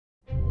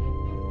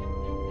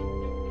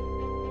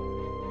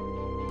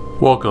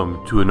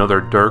Welcome to another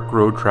Dark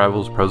Road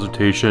Travels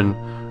presentation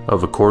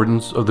of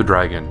Accordants of the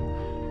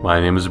Dragon.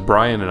 My name is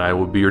Brian and I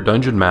will be your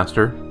dungeon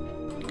master.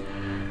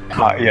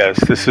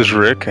 Yes, this is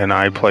Rick and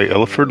I play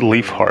Illiford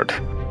Leafheart,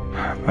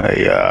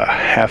 a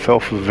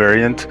half-elf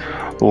variant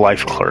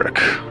life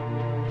cleric.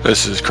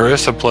 This is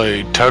Chris. I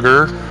play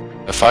Tugger,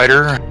 a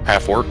fighter,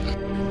 half-orc.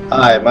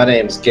 Hi, my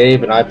name's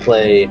Gabe and I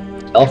play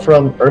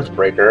Elfram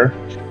Earthbreaker,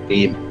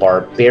 the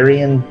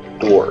barbarian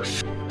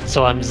dwarf.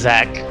 So I'm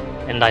Zach,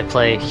 and I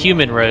play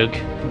human rogue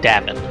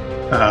Davin.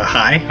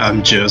 Hi,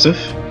 I'm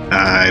Joseph.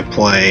 I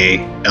play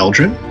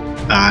Eldrin.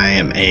 I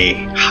am a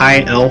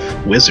high elf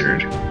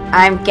wizard.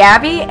 I'm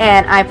Gabby,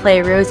 and I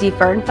play Rosie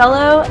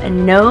Fernfellow, a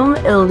gnome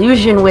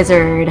illusion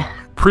wizard.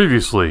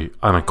 Previously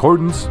on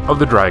Accordants of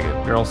the Dragon.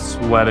 You're all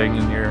sweating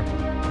in your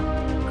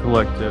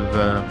collective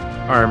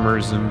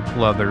armors and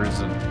leathers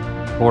and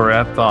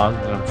Borathon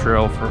that I'm sure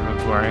Elfram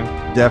is wearing.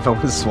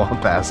 Definitely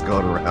swamp ass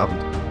going around.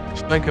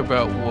 Just think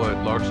about what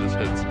Larch's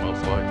head smells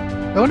like.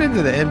 Going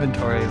into the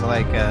inventory is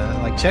like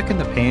checking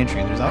the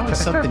pantry. There's always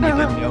something you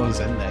didn't know was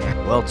in there.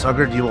 Well,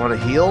 Tugger, do you want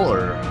to heal,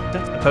 or?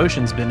 Since the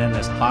potion's been in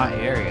this hot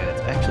area, it's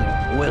actually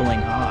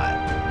boiling hot.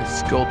 It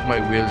scalded my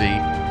willy.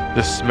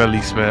 The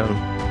smelly smell.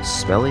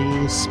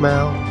 Smelly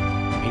smell?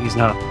 He's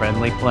not a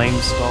friendly flame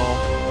skull.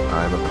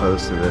 I'm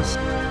opposed to this.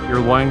 Your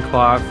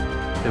loincloth,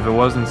 if it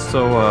wasn't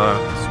so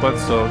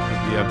sweat-soaked,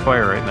 would be on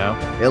fire right now.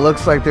 It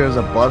looks like there's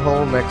a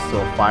butthole next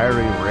to a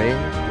fiery ring.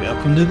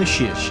 Welcome to the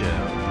shit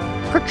show.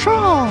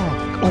 Patrol!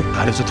 Oh,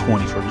 that is a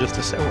 20 for just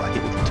a second. I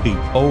hit with 2.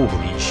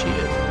 Holy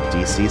shit.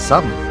 DC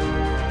something.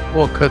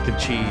 We'll cut the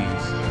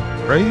cheese.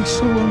 Ray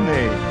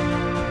Salome.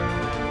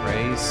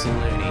 Ray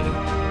Salute.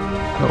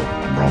 Oh,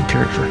 wrong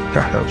character.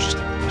 God, I was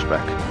just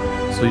back.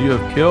 So you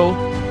have killed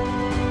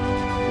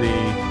the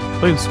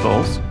flame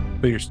skulls,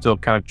 but you're still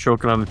kind of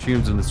choking on the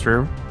fumes in this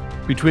room.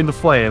 Between the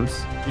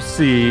flames, you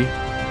see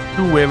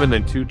 2 women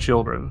and 2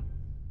 children.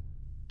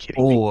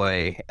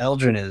 Boy,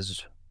 Eldrin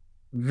is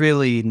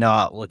really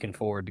not looking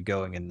forward to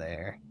going in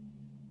there.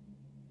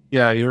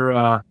 Yeah,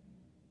 you're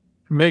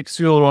makes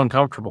you a little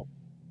uncomfortable.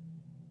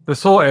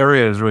 This whole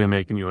area is really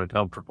making you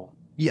uncomfortable.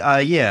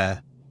 Yeah,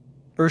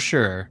 for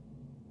sure.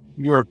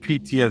 You're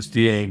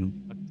PTSDing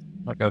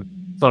like a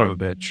son of a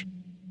bitch.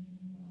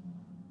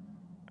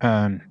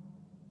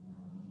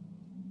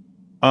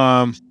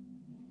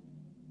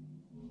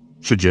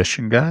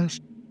 Suggestion,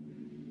 guys?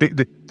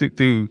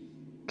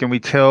 Can we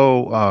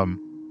tell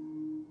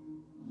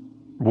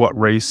what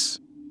race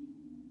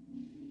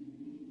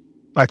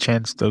by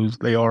chance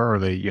they are? Are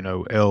they,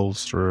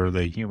 elves, or are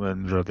they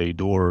humans, or are they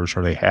dwarves, or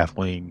are they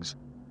halflings,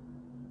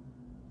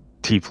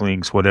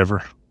 tieflings,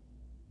 whatever?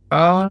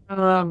 I'm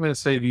going to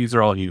say these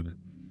are all human.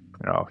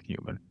 Oh,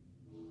 human.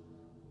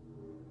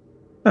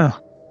 Oh.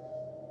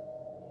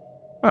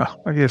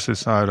 Well, I guess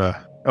it's not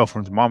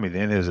Elfram's mommy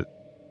then, is it?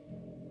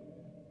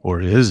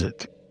 Or is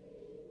it?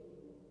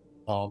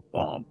 Bum,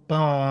 bum,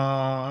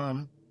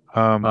 bum.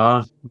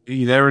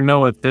 You never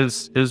know with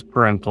his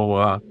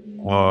parental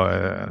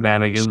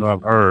shenanigans.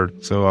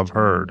 So I've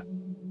heard.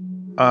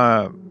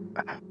 How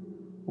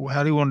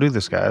do you want to do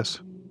this, guys?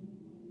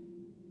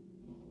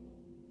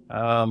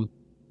 I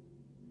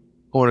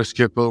want to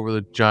skip over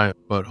the giant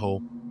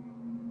butthole.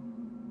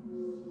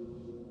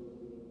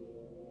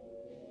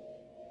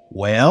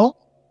 Well,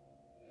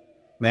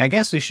 I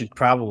guess we should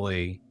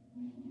probably...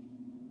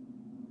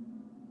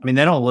 they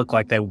don't look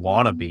like they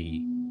want to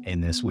be in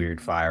this weird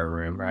fire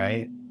room,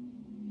 right?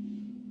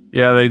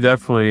 Yeah, they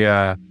definitely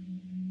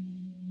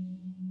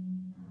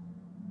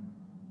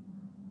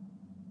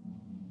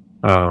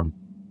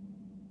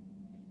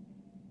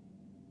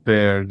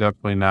they're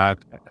definitely not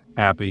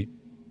happy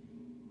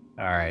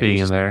All right. being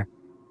in there.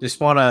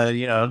 Just want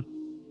to,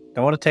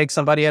 don't want to take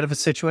somebody out of a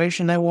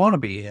situation they want to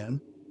be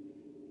in.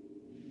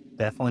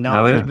 Definitely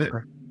not.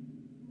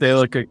 They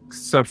look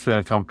exceptionally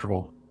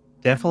uncomfortable.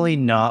 Definitely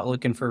not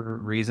looking for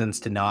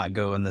reasons to not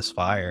go in this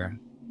fire.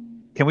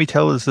 Can we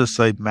tell, is this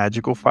a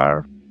magical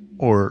fire?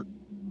 Or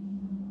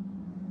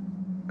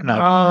not?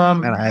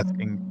 I'm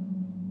asking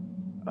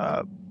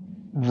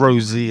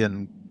Rosie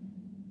and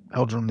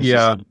Eldrin, is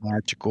this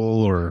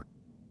magical, or?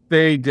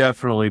 They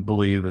definitely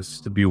believe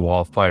this to be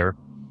wall fire.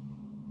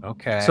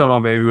 Okay. Somehow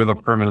maybe with a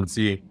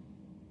permanency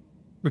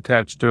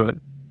attached to it.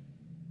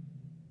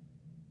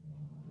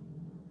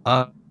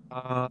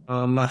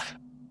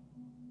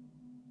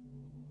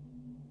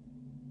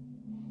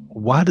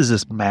 Why does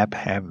this map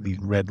have these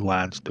red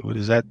lines to it?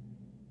 Is it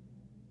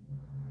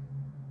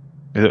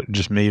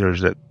just me, or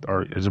is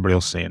everybody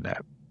else seeing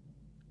that?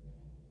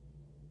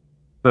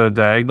 The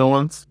diagonal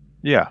ones?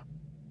 Yeah.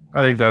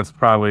 I think that's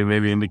probably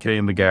maybe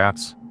indicating the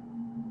gaps.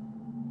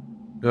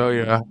 Oh,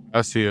 yeah.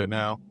 I see it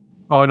now.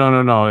 Oh,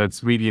 no.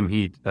 It's medium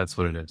heat. That's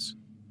what it is.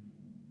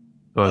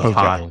 So it's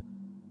hot.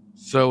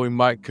 So we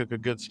might cook a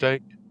good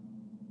steak?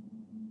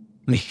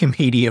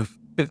 Medium.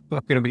 It's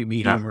not going to be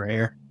medium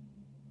rare.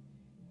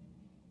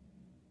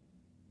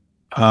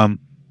 Well,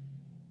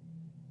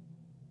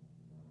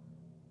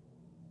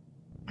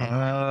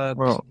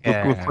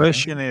 the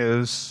question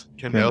is,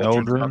 can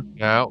Eldrin come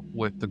out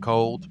with the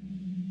cold?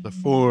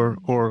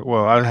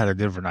 I had a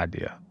different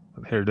idea.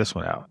 Hear this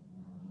one out.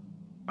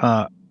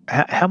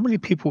 How many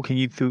people can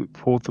you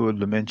pull through a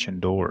dimension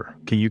door?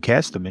 Can you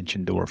cast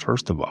dimension door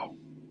first of all?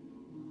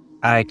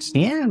 I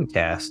can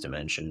cast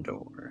Dimension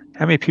Door.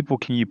 How many people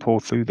can you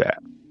pull through that?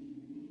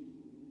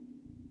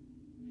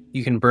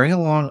 You can bring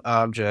along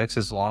objects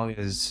as long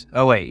as...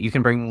 Oh, wait. You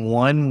can bring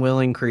one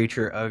willing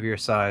creature of your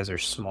size or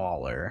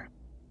smaller.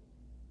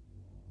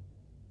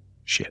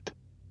 Shit.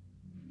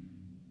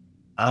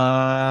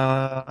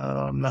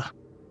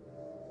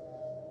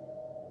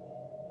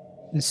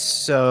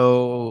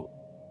 So,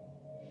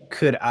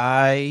 could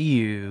I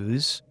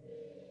use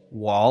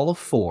Wall of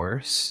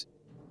Force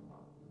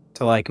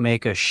to, like,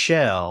 make a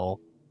shell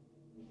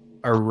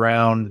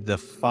around the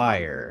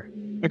fire?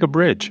 Make a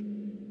bridge.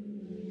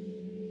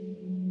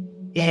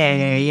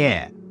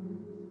 Yeah.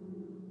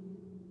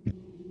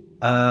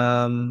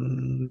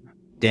 Dan,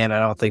 I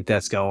don't think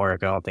that's gonna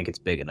work. I don't think it's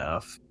big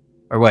enough.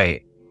 Or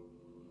wait.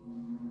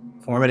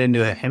 Form it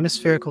into a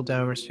hemispherical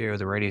dome sphere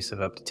with a radius of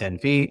up to 10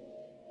 feet.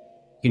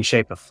 You can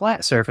shape a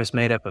flat surface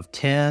made up of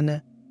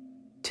 10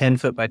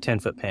 10-foot by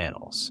 10-foot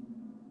panels.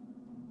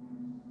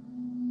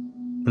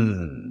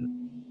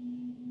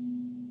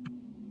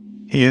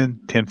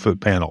 10-foot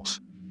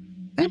panels.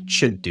 That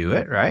should do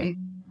it, right?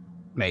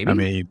 Maybe. I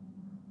mean,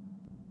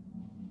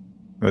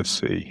 let's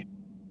see.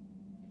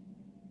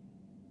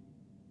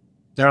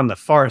 They're on the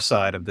far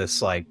side of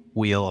this, like,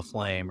 wheel of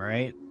flame,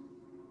 right?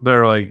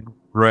 They're like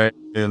right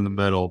in the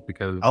middle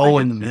because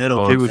in the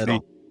middle. It would be.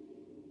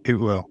 It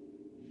will.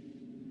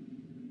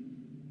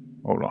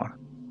 Hold on.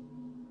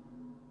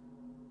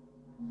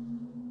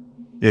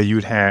 Yeah, you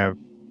would have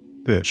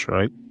this,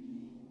 right?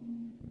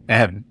 I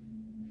have.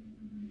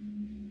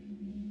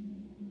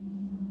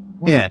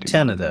 Yeah,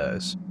 10 of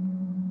those.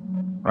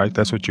 Right,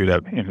 that's what you'd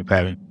end up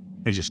having.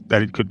 It just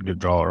that it couldn't get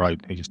draw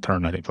right. They just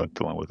turned that into like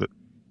dealing with it,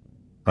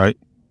 right?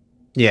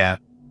 Yeah.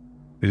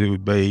 It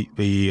would be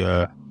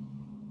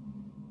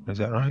is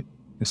that right?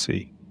 Let's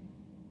see.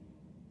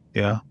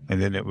 Yeah,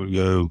 and then it would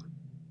go.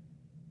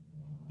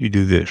 You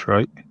do this,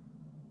 right?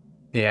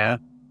 Yeah.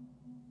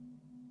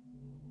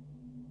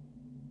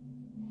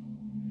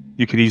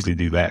 You could easily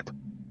do that,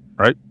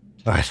 right?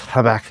 All right,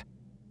 I'm back.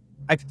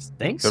 I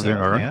think so.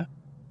 Everything all right? Yeah.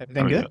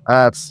 Everything good?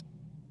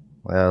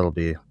 That'll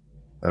be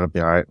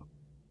all right.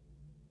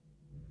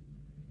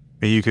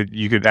 And you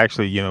could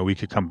actually, we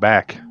could come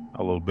back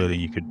a little bit,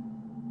 and you could,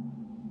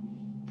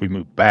 if we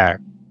move back,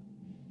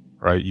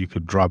 right? You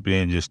could drop it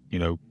in just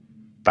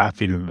 5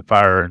 feet in the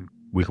fire, and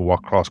we could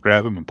walk across,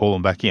 grab them, and pull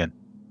them back in.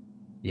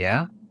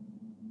 Yeah.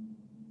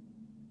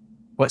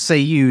 What say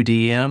you,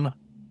 DM?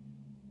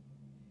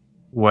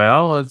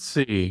 Well, let's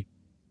see.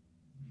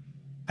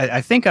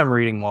 I think I'm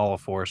reading Wall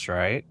of Force,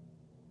 right?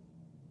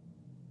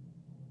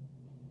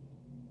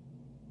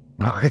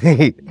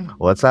 Wait,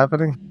 what's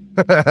happening?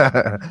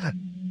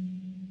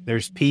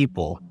 There's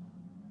people.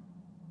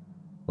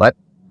 What?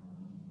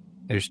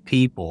 There's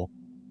people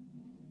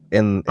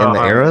In the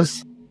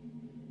arrows?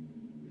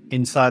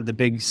 inside the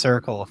big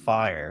circle of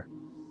fire.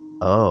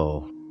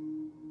 Oh.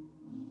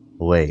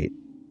 Wait.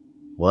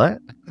 What?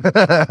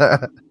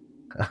 That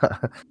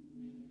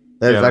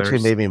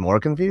actually made me more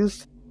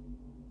confused.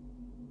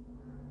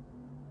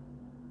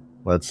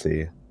 Let's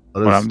see.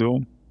 What I'm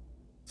doing?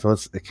 So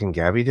can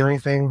Gabby do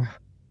anything?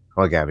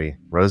 Oh, Gabby.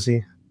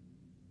 Rosie?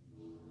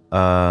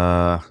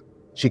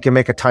 She can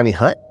make a tiny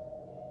hut?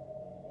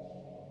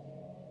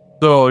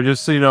 So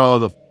just so you know,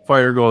 the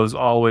fire goes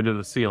all the way to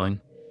the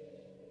ceiling.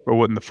 Or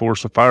wouldn't the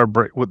force of fire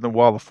break? Wouldn't the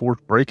wall of force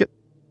break it?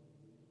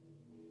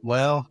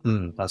 Well,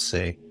 let's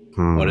see.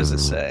 What does it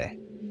say?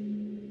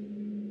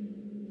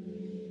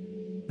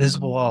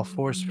 Visible wall of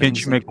force.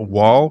 Can't you make a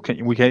wall?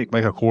 We can't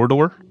make a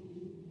corridor?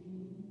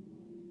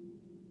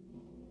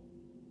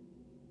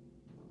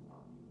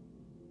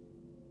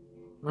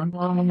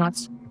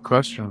 That's a good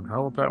question.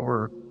 How would that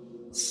work?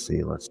 Let's see.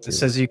 It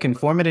says you can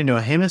form it into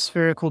a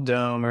hemispherical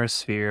dome or a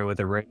sphere with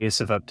a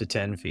radius of up to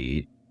 10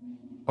 feet.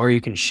 Or you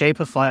can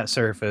shape a flat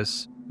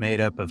surface made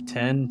up of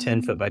 10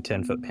 10-foot by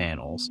 10-foot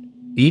panels.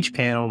 Each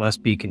panel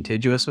must be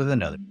contiguous with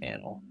another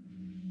panel.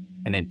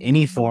 And in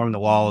any form, the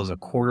wall is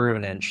 1/4 of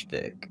an inch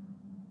thick.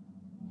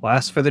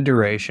 Lasts for the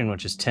duration,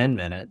 which is 10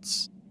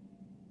 minutes.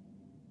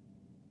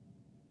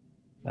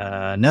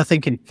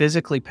 Nothing can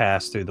physically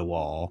pass through the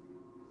wall.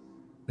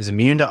 Is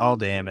immune to all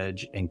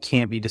damage and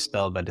can't be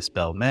dispelled by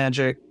dispelled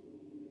magic,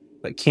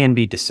 but can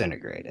be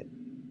disintegrated.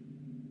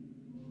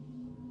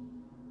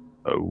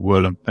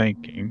 What I'm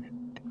thinking,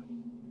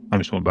 I'm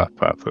just going about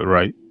 5 foot,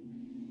 right?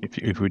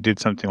 If we did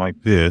something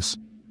like this,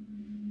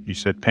 you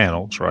said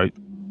panels, right?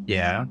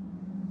 Yeah.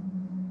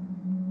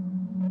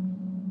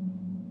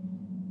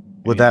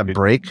 Would that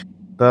break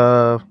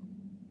the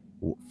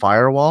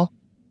firewall,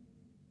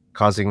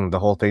 causing the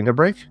whole thing to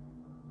break?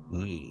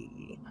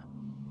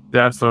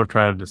 That's what I'm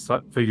trying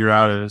to figure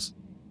out is,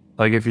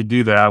 like, if you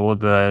do that with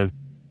the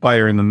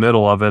fire in the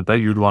middle of it that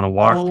you'd want to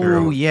walk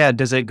through. Oh, yeah.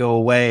 Does it go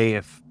away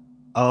if...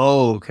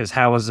 Oh, because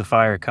how is the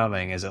fire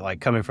coming? Is it,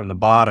 like, coming from the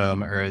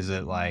bottom, or is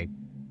it, like...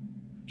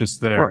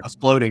 just there. A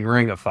floating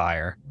ring of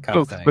fire kind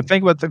of thing. But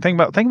think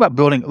about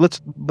building. Let's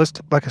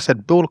like I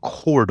said, build a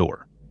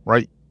corridor,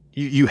 right?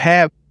 We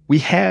have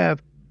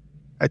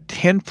a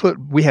 10-foot.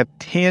 We have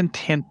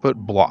 10-foot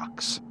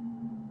blocks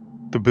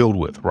to build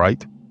with,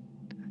 right?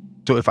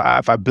 So if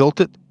I built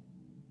it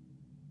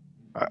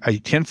a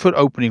 10-foot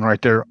opening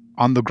right there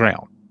on the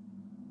ground,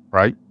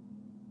 right,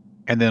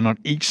 and then on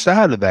each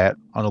side of that,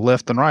 on the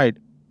left and right,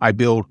 I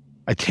build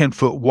a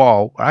 10-foot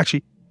wall.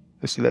 Actually,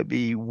 let's see, that'd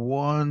be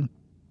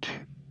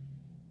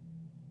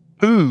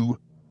two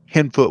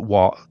 10-foot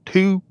wall,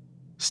 two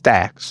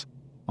stacks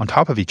on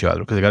top of each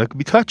other because they got to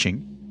be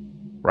touching,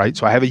 right?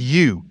 So I have a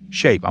U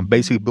shape. I'm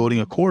basically building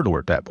a corridor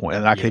at that point,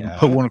 and I can even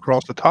put one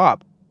across the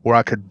top, or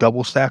I could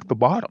double stack the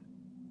bottom.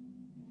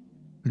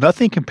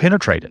 Nothing can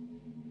penetrate it.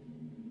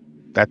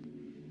 That's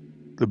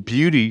the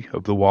beauty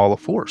of the wall of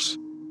force.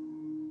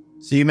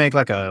 So you make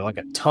like a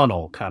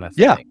tunnel kind of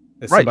thing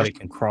that somebody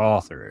can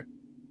crawl through.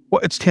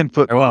 Well, it's 10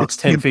 foot. Well, it's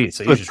 10 feet,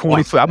 so you just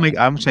 20 foot.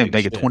 I'm saying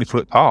make it 20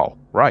 foot tall,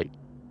 right?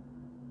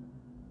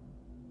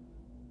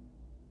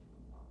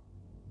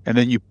 And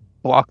then you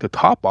block the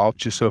top off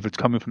just so if it's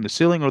coming from the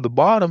ceiling or the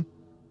bottom,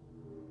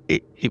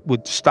 it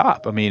would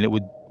stop. I mean,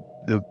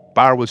 the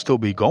fire would still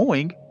be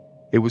going,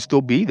 it would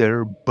still be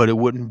there, but it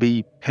wouldn't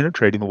be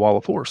penetrating the wall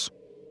of force.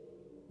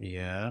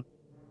 Yeah,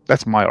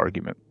 that's my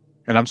argument.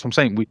 And I'm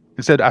saying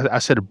I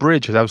said a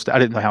bridge because I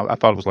didn't know how. I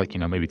thought it was like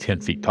maybe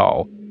 10 feet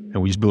tall,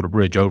 and we just build a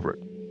bridge over it.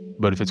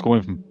 But if it's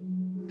going from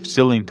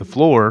ceiling to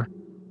floor,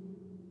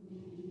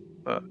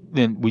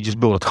 then we just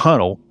build a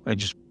tunnel and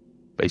just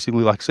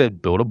basically, like I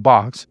said, build a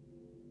box.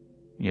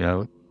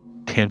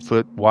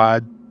 10-foot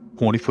wide,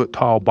 20-foot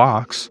tall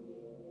box.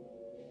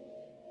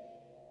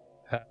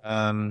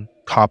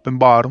 Top and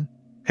bottom,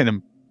 and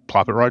then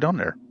plop it right on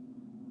there.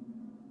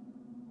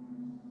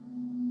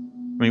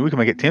 I mean, we can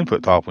make it 10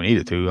 foot tall if we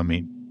needed to. I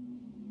mean,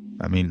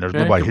 there's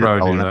nobody here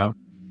tall enough,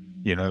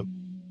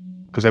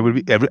 because they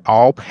would be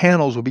all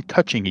panels would be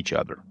touching each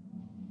other.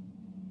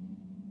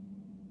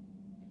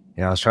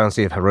 Yeah, I was trying to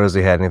see if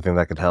Rosie had anything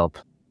that could help.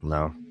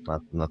 No,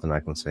 nothing I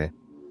can see.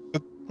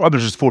 Well,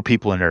 there's just 4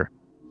 people in there.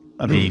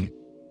 I mean,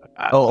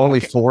 only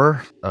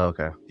 4? Oh,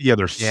 okay. Yeah,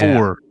 there's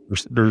 4.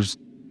 There's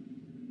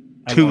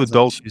 2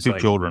 adults, 2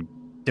 children.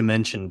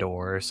 Dimension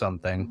door or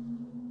something.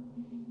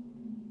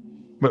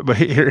 But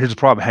here's the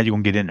problem: how you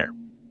gonna get in there?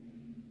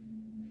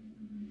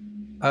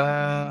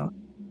 Well,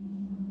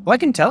 I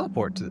can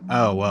teleport to.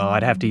 Oh well,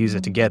 I'd have to use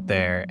it to get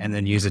there, and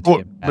then use it to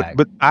get back.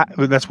 But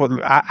that's what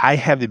I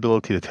have the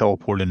ability to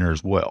teleport in there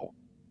as well.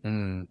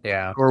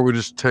 Yeah. Or we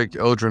just take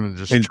Eldrin and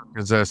just chuck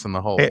his ass in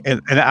the hole.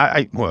 And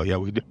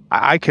we do.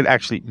 I could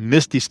actually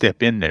Misty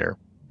step in there,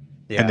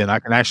 and then I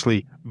can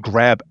actually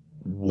grab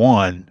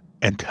one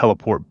and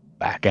teleport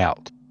back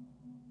out.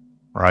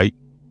 Right.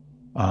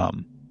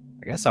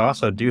 I guess I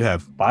also do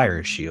have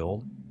fire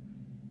shield.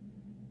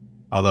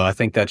 Although I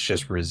think that's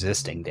just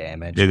resisting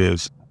damage. It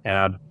is.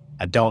 And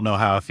I don't know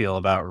how I feel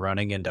about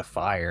running into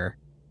fire.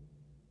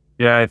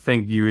 Yeah, I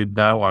think you would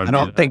not want to.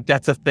 I don't think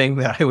that's a thing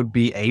that I would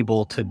be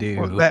able to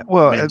do. But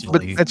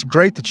that's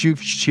great that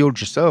you've shielded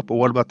yourself, but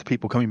what about the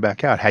people coming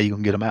back out? How are you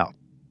going to get them out?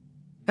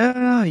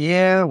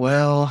 Yeah,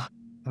 well,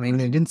 I mean,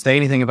 they didn't say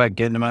anything about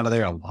getting them out of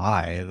there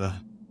alive.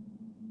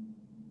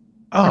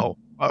 Oh,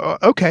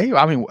 okay.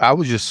 I mean, I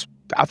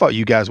thought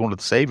you guys wanted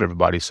to save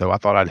everybody, so I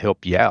thought I'd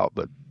help you out,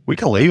 but we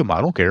can leave them.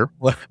 I don't care.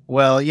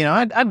 Well,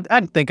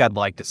 I'd think I'd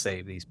like to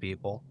save these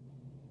people.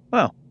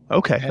 Oh,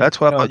 okay. That's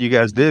what I thought you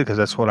guys did, because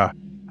that's what I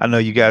know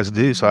you guys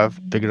do, so I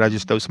figured I'd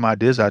just throw some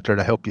ideas out there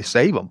to help you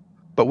save them.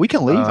 But we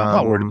can leave. I'm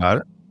not worried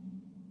about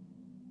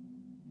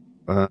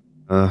it.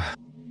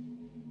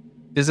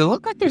 Does it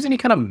look like there's any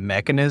kind of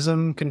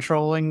mechanism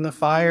controlling the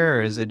fire,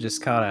 or is it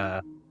just kind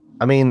of...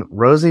 I mean,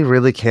 Rosie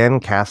really can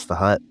cast the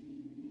hut.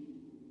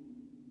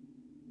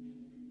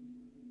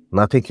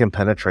 Nothing can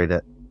penetrate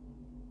it.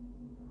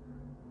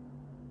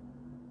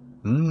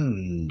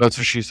 That's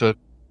what she said.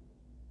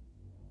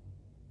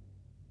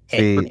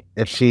 See,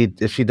 if she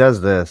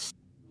does this,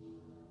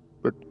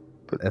 but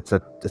it's a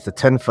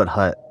 10-foot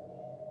hut.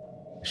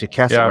 If she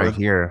casts it right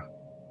here,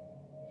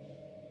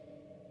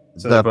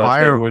 so the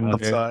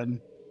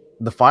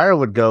fire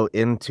would go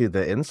into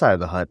the inside of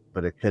the hut,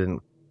 but it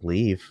couldn't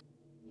leave.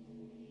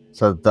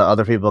 So the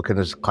other people can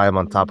just climb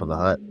on top of the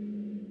hut.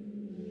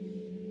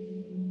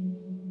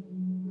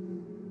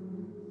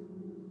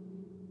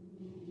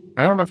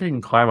 I don't know if you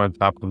can climb on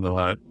top of the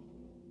hut. I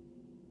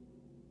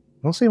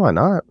don't see why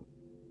not.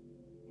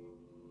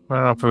 I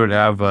don't know if it would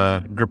have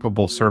a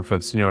grippable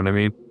surface, you know what I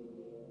mean?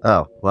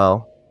 Oh,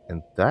 well,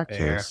 in that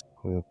case,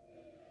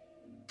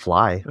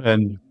 fly.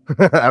 And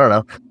I don't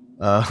know.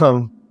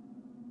 All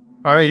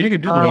right, you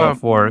could do the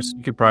force.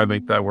 You could probably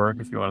make that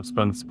work if you want to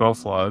spend the spell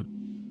slot.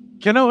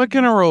 I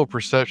can roll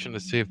perception to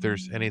see if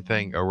there's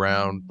anything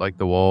around, like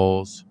the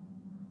walls.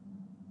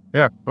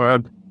 Yeah, go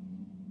ahead.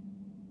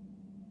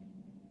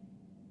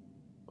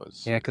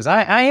 Yeah, because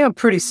I am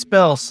pretty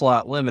spell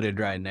slot limited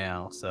right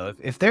now. So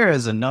if there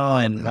is a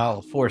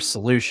non-Vial Force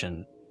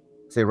solution...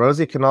 See,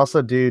 Rosie can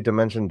also do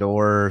Dimension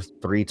Door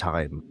 3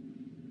 times.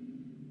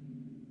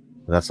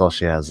 That's all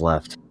she has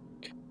left.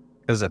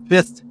 Because a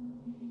fifth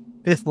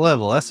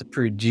level, that's a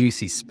pretty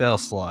juicy spell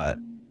slot.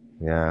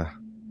 Yeah.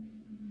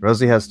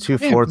 Rosie has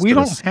 2/4 Yeah, we to the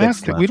don't have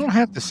sticks to. left. We don't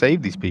have to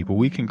save these people.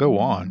 We can go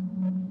on.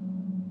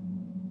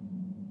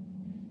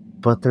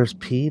 But there's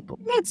people.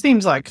 That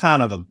seems like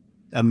kind of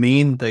a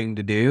mean thing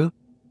to do.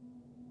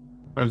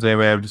 Does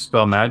anybody have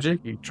Dispel Magic?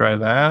 You can try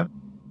that.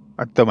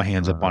 I throw my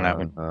hands up on that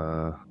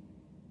one.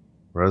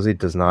 Rosie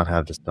does not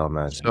have Dispel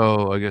Magic.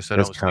 So I guess I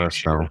It's don't kind of see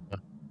shit. spell.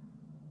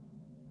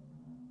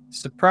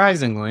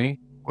 Surprisingly,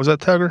 Was that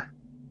Tugger?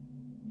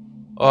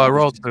 Oh, I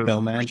rolled the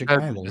Dispel Magic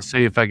perception either. to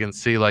see if I can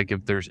see like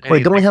if there's.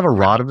 Wait, don't we anything have a around.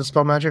 rod of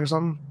Dispel Magic or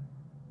something?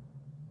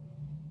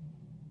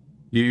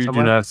 You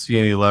Somewhere? do not see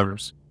any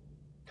levers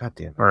God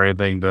damn it. or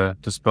anything to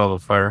dispel the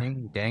fire.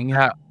 Dang it.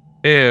 Now,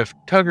 if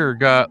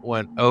Tugger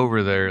went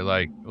over there,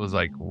 like was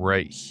like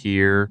right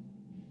here,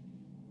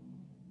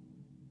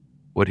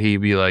 would he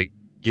be like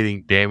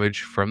getting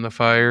damage from the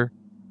fire?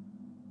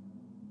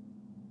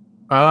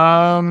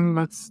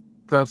 That's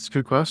a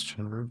good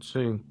question. Let's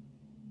see.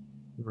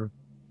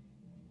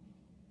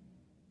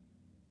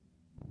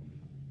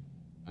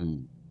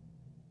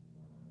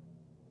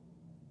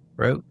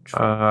 Roach.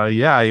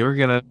 Yeah,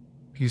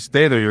 if you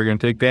stay there, you're gonna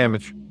take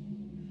damage.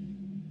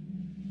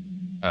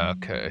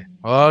 Okay.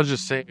 Well, I was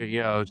just saying,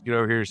 let's get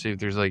over here and see if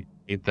there's like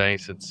anything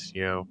since,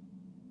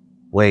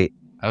 Wait,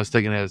 I was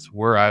thinking as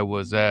where I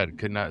was at,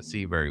 could not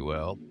see very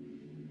well.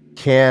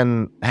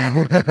 can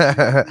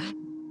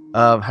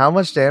how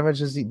much damage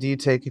do you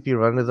take if you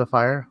run into the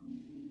fire?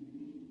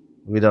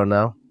 We don't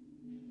know.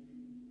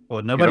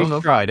 Well, nobody's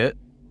tried it.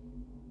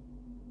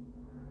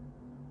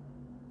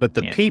 But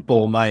the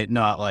people might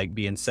not like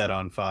being set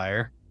on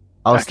fire.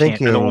 I was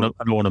thinking, I don't want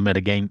to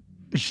metagame.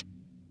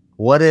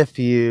 what if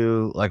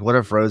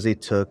Rosie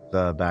took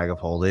the bag of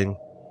holding,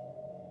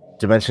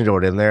 dimension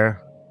doored in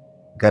there,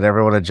 got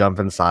everyone to jump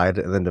inside,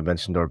 and then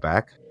dimension door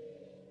back,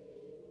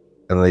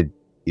 and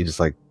you just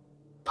like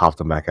pop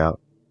them back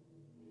out.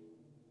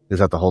 You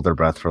just have to hold their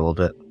breath for a little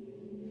bit.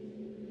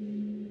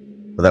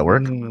 Would that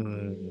work?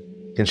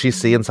 Can she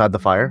see inside the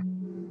fire?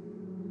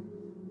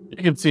 You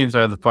can see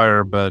inside the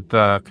fire, but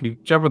if you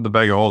jump with the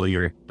bag of holding,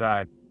 you're gonna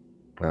die.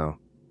 No.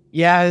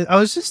 Yeah, I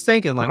was just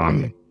thinking, like,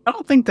 I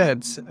don't think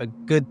that's a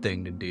good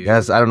thing to do.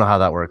 Guys, I don't know how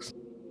that works.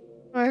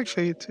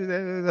 Actually,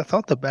 I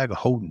thought the bag of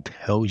holding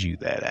tells you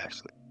that.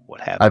 Actually, what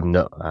happened?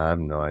 I have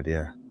no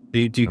idea. Do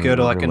you go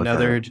to like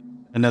another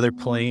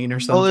plane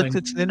or something? Well,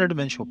 it's an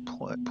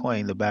interdimensional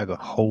plane. The bag of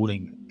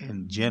holding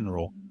in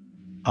general.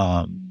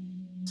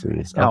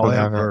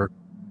 However,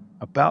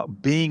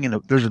 about being in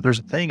there's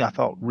a thing I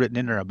thought written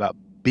in there about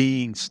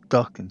being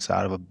stuck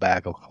inside of a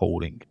bag of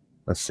holding.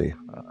 Let's see.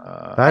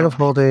 Bag of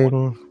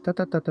holding. I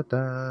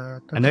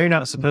know you're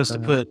not supposed to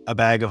put a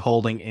bag of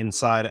holding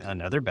inside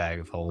another bag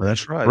of holding.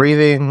 That's right.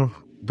 Breathing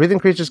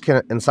creatures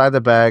inside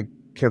the bag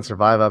can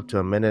survive up to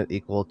a minute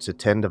equal to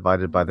 10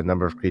 divided by the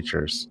number of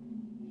creatures.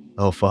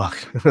 Oh fuck.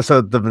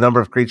 So the number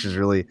of creatures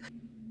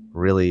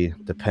really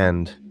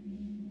depend.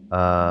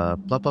 Blah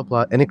blah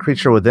blah. Any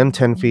creature within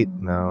 10 feet.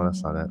 No,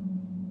 that's not it.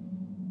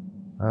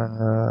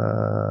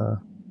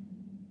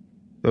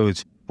 So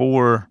it's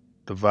 4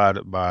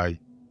 divided by,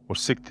 or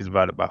 60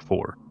 divided by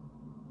 4.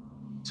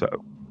 So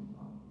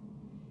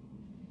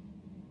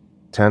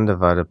 10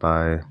 divided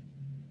by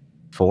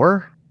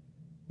 4?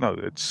 no,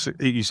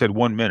 you said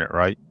 1 minute,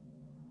 right?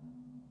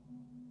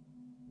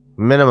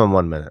 Minimum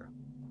 1 minute.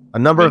 A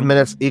number of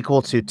minutes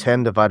equal to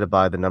 10 divided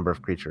by the number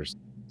of creatures.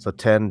 So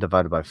 10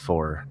 divided by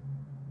 4.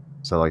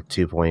 So like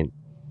 2.25.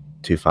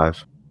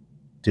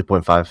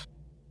 2.5.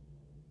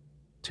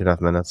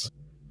 2.5 minutes.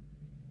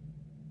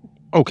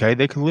 Okay,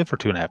 they can live for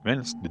 2.5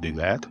 minutes to do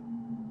that.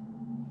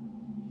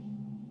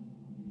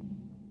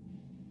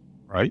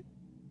 Right?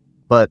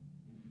 But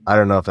I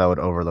don't know if that would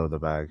overload the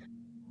bag.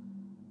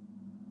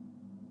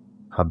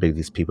 How big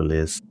these people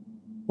is.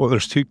 Well,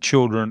 there's 2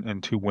 children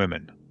and 2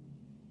 women.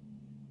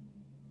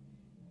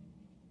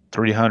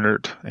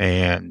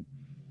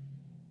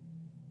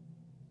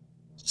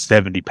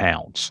 370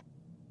 pounds.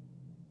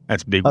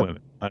 That's big women.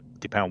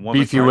 50-pound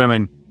woman. Beefy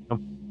women.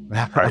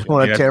 I don't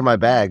want to tear my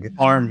bag.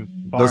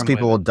 Those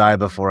people will women. die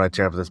before I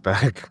tear up this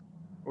bag.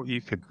 Well, you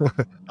could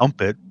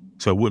dump it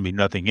so it wouldn't be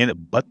nothing in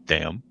it but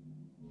them.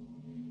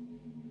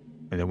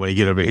 And then when you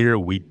get over here,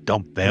 we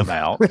dump them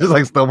out. It's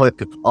like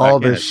all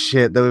Back in this it.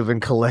 shit that we've been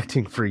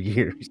collecting for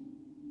years.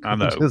 I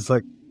know. Just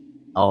like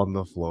on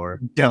the floor.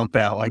 Dump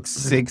out like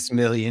 6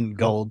 million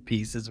gold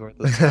pieces worth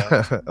of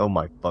stuff. Oh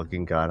my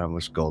fucking god, how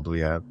much gold do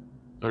we have?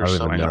 There's I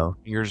some don't even know.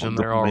 fingers in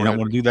there They don't already.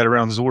 want to do that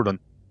around Zordon.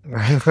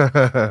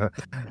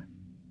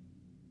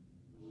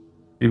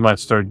 You might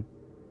start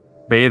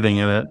bathing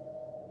in it.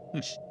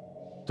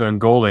 Doing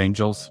gold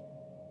angels.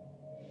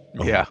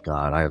 Oh Yeah. my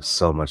god, I have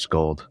so much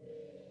gold.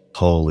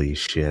 Holy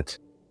shit.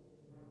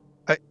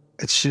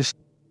 It's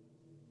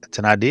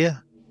an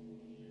idea.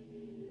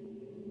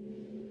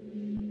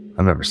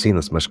 I've never seen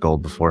this much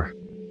gold before.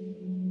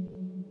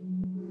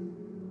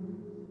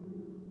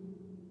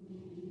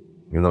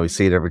 Even though we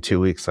see it every 2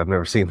 weeks, I've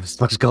never seen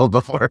this much gold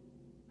before.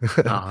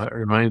 That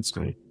reminds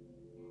me.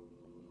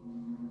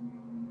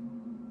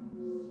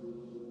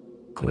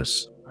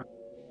 this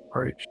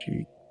party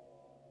sheet.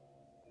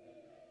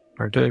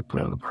 Or did I put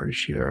it on the party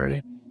sheet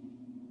already?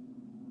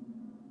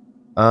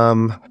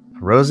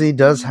 Rosie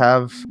does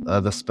have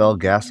the spell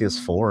gaseous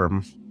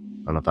form.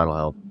 I don't know if that'll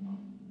help.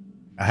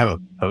 I have a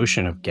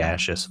potion of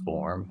gaseous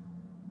form.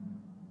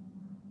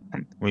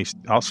 We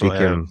also You have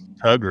can-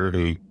 Tugger,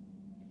 who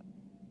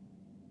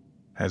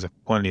has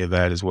plenty of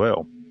that as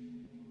well.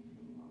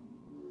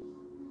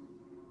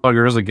 Oh,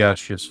 there's a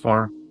gaseous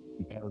form.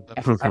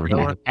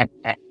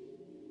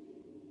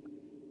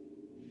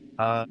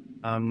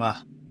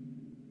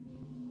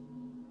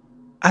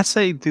 I'd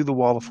say do the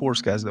Wall of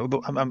Force, guys. Though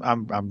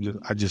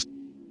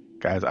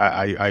guys,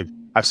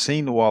 I've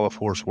seen the Wall of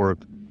Force work,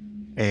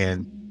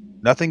 and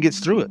nothing gets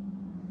through it.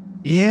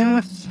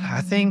 Yeah,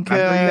 I think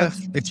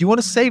if you want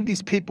to save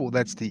these people,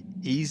 that's the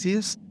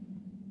easiest,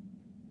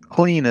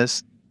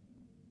 cleanest,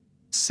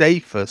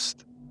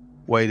 safest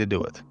way to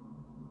do it.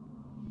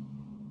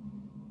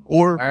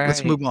 Or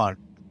let's move on.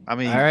 I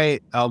mean, all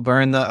right, I'll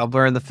burn the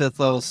 5th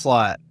level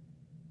slot.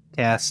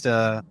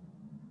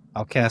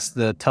 I'll cast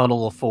the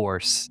Tunnel of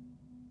Force.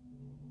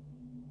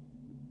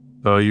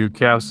 So you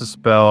cast a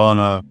spell,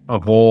 and a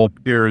hole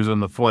appears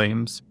in the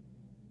flames,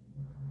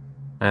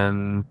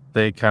 and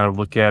they kind of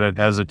look at it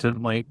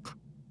hesitantly.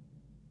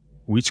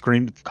 we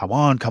screamed, "Come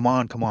on, come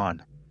on, come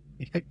on!"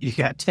 You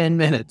got 10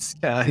 minutes,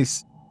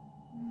 guys.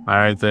 All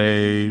right,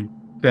 they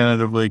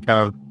tentatively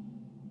kind of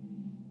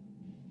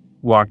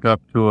walk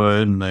up to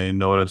it, and they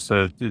notice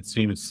that it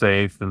seems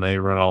safe, and they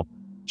run all.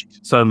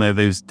 Suddenly,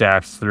 they just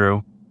dash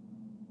through.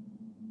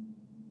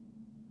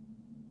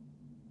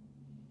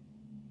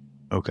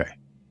 Okay,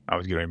 I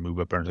was going to move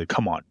up there and say,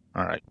 "Come on!"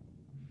 All right,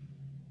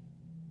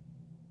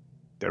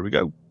 there we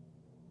go.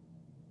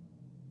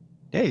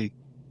 Hey,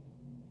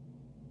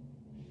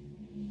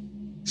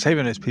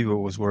 saving his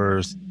people was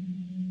worth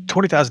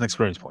 20,000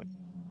 experience points.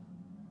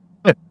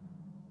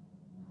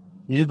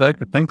 You'd like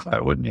to think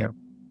that, wouldn't you?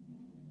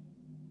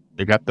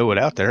 You got to throw it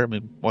out there. I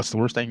mean, what's the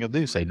worst thing you'll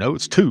do? Say no,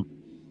 it's 2.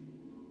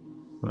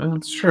 Well,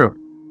 that's true.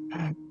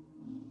 I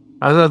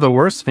thought the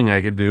worst thing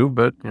I could do,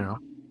 but, you know.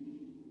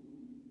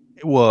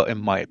 Well, in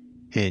my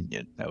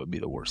opinion, that would be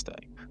the worst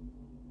thing.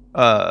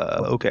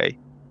 Okay.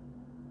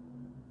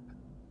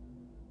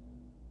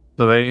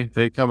 So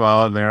they come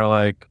out, and they're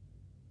like,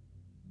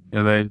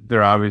 you know,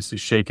 they're obviously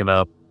shaken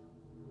up.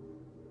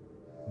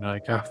 And they're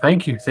like, oh,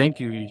 thank you,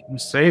 you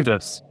saved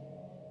us.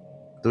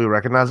 Do we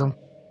recognize him?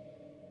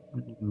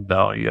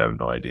 No, you have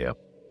no idea.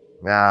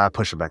 Nah,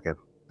 push him back in.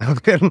 I'm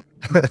kidding.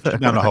 Push him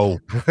down the hole.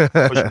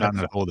 Push him down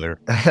the hole there.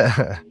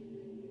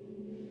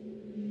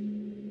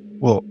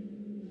 Well,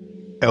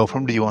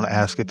 Elfram, do you want to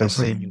ask if they've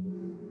seen you?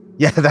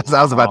 Yeah, that's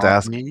I was about to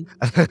ask. Mommy?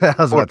 I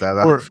was about to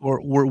ask.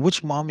 Or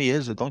which mommy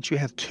is it? Don't you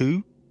have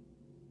 2?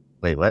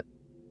 Wait, what?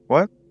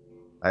 What?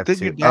 I have Did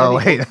 2. your Oh,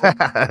 daddy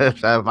wait.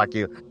 Fuck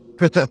you.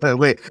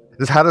 Wait,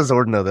 how does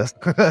Zord know this?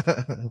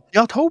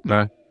 Y'all told me.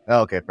 No,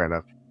 Oh, okay, fair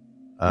enough.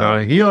 no,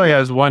 he only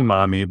has one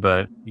mommy,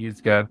 but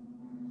he's got.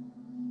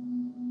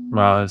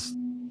 Well,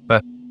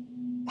 but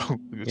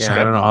yeah,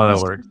 I don't know how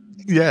that works.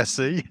 Yeah,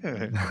 see?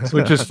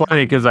 Which is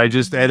funny because I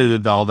just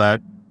edited all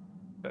that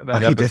Oh,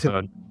 you did?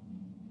 episode.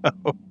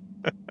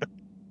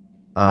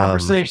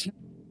 Conversation.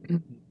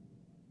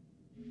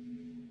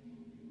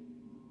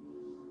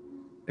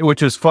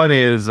 Which is funny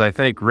is I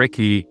think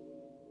Ricky,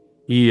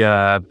 he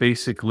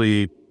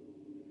basically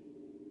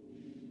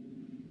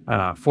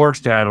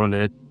foreshadowed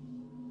it,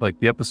 like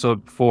the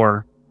episode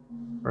before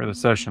or the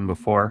session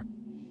before.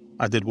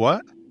 I did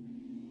what?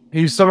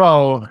 He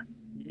somehow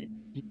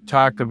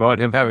talked about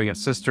him having a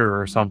sister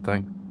or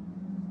something.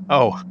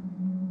 Oh,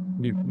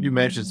 you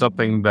mentioned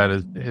something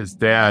that his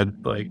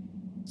dad like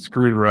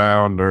screwed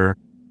around, or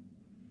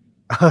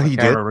Oh, I you can't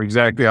did? remember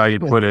exactly how you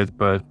put it,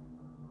 but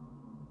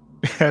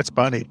that's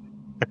funny.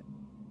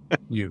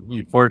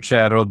 you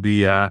foreshadowed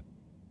the Oh,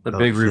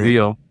 big shit.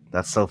 reveal.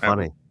 That's so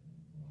funny.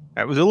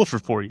 That was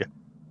Illiford for you.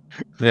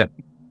 Yeah.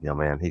 Yo,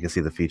 man, he can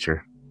see the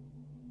future.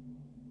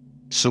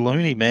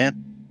 Saloony,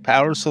 man.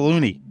 Power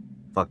Saloony.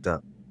 Fucked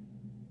up.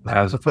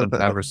 That was a fun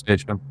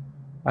conversation.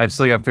 I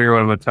still got to figure out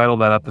what I'm going to title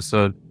that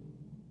episode.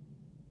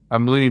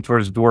 I'm leaning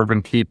towards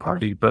Dwarven Tea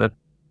Party, but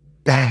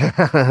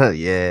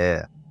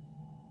Yeah.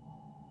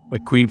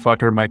 like Queen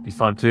Fucker might be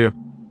fun too.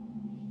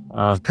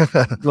 A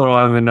little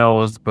on the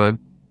nose, but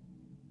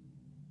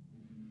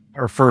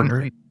or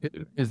for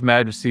His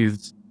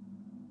Majesty's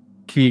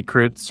Key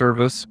Crit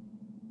Service.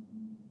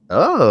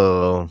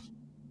 Oh,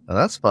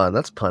 that's fun.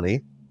 That's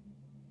punny.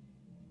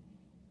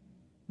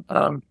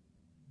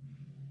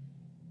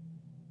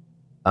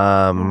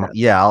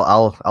 Yeah,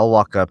 I'll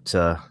walk up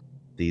to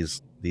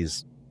these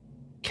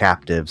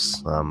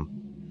captives,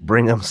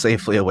 bring them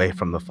safely away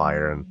from the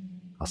fire, and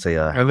I'll say,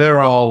 And they're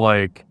all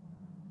like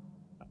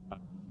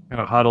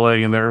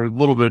huddling, and they're a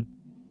little bit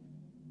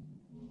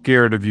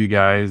scared of you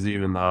guys,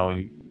 even though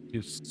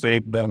you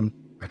saved them.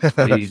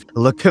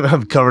 look at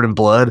them covered in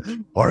blood.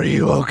 Are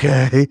you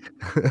okay?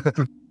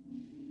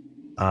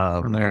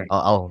 There.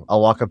 I'll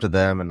walk up to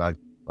them, and I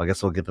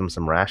guess we'll give them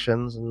some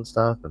rations and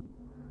stuff.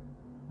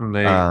 And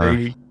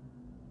they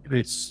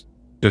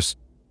just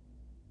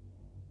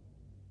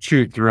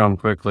shoot through them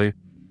quickly.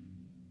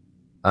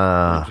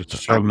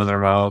 Just shove them in their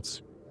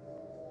mouths.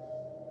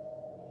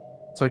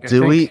 It's like,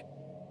 do we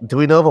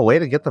know of a way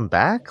to get them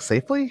back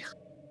safely?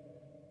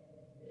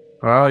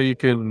 Well, you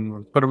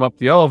can put them up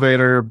the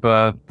elevator,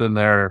 but then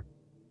they're,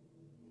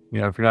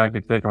 if you're not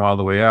going to take them all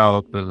the way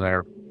out, then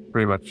they're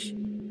pretty much.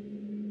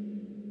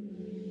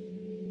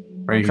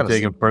 Or you can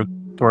take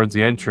them towards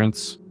the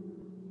entrance.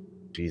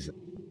 Jesus,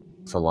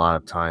 it's a lot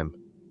of time.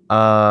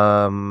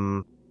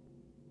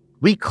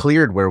 We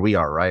cleared where we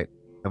are, right?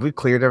 Have we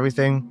cleared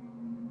everything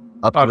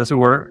up to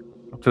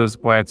this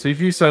point? So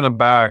if you send them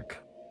back,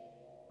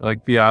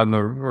 like beyond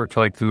or to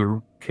like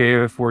the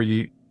cave where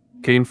you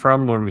came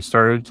from when we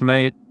started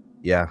tonight,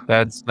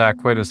 that's not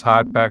quite as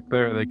hot back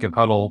there. They can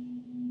huddle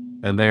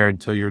in there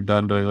until you're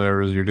done doing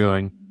whatever you're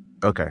doing.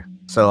 Okay,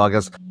 so I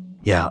guess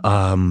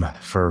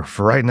for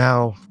right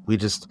now,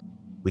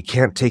 we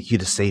can't take you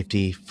to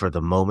safety for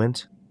the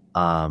moment.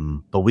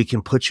 But we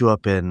can put you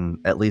up in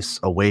at least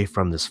away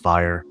from this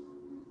fire.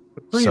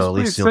 Please, so at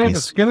least save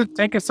us.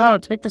 Take us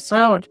out. Take us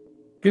out.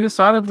 Get us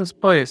out of this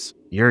place.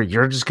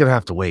 You're just gonna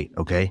have to wait,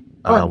 okay?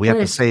 We have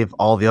to save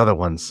all the other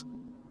ones.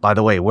 By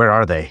the way, where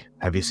are they?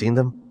 Have you seen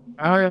them?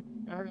 I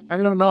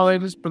don't know.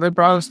 They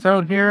brought us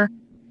down here.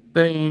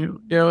 They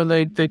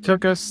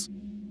took us.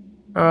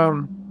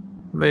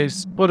 They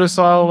split us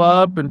all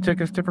up and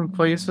took us different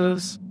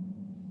places.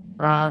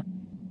 I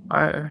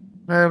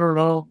don't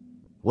know.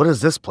 What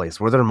is this place?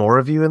 Were there more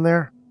of you in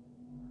there?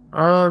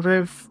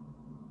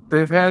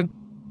 They've had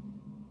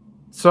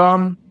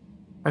some,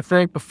 I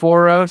think,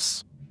 before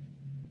us.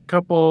 A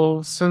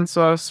couple since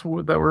us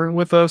that were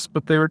with us,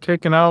 but they were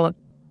taken out.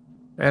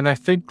 And I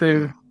think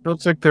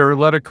looks like they were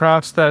led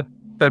across that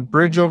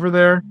bridge over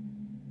there.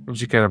 And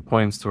she kind of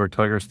points to where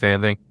Tugger's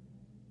standing.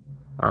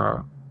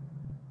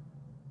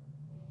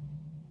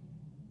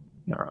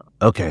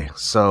 Okay,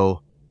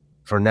 so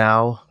for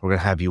now, we're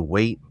gonna have you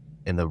wait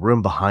in the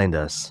room behind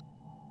us.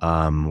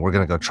 We're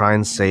gonna go try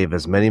and save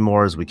as many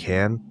more as we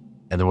can,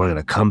 and then we're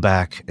gonna come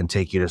back and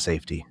take you to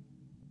safety.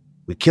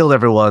 We killed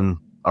everyone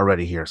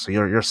already here, so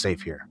you're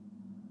safe here.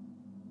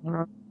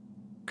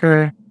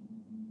 Okay.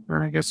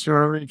 I guess you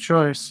have any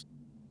choice.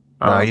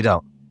 No, you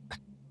don't.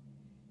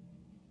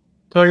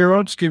 Tugger,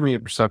 won't just give me a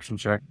perception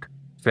check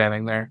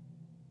standing there.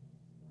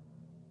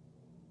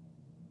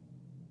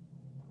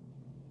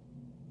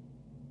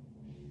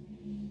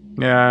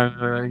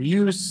 Yeah,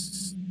 you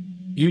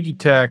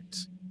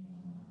detect.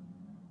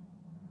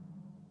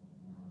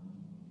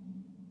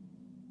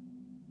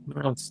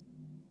 Well,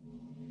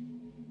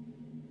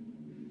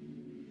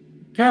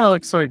 kind of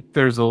looks like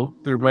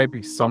there might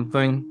be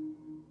something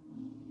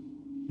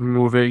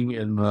moving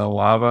in the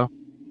lava.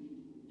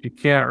 You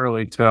can't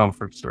really tell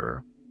for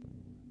sure.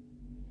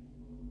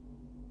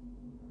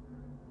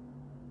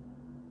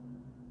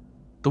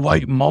 The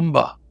white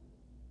mamba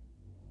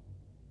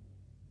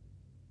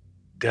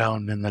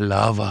down in the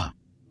lava.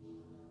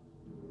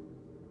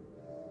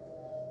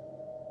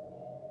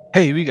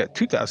 Hey, we got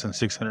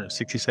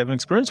 2,667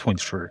 experience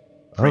points for.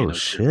 Oh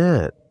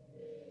shit!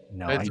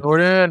 No, hey,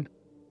 Jordan.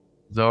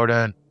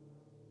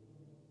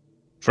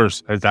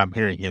 First, as I'm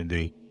hearing him,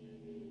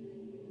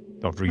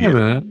 don't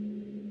forget.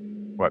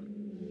 What?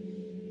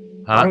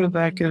 How did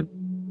that get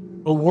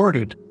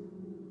awarded?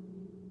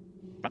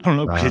 I don't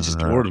know. But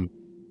just awarded him.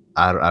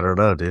 I don't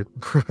know, dude.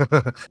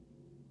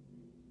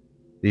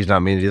 He's not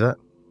mean to do that.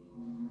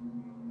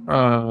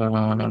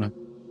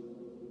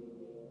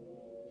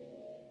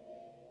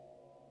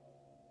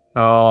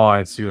 Oh,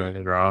 I see what I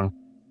did wrong.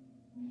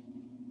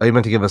 Oh, you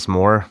meant to give us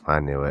more? I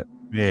knew it.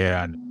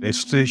 Yeah, there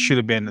should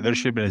have been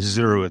a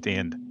 0 at the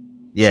end.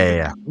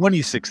 Yeah.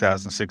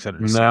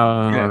 26,600.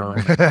 No.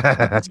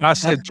 I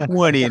said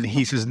 20, and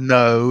he says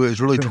no. It was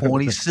really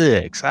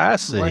 26. I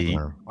see.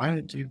 Why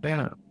did you do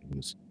that?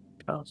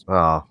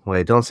 Oh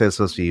wait! Don't say it's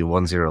supposed to be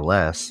 1-0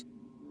 less.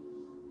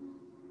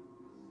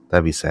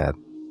 That'd be sad.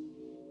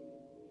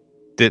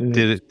 Did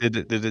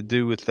it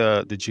do with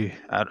did you?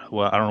 I don't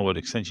know what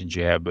extensions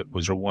you have, but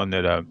was there one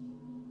that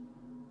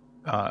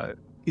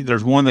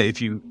there's one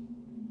that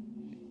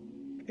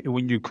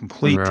when you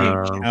complete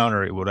the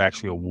encounter, it would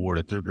actually award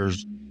it.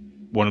 There's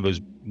one of those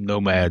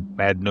nomad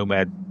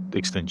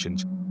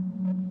extensions.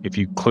 If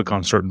you click on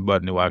a certain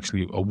button, it will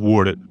actually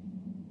award it.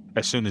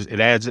 As soon as it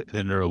adds it,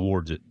 then it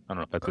awards it. I don't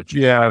know if that's what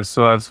you. Yeah,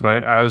 so that's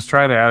right. I was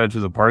trying to add it to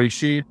the party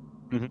sheet,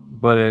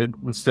 but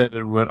instead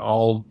it went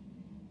all.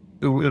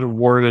 It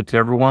awarded it to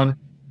everyone,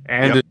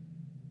 and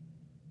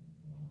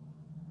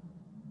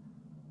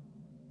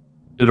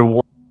it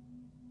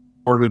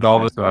awarded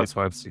all this. So that's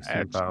why it's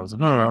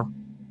 16,000. I don't know.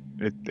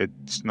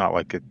 It's not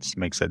like it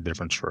makes that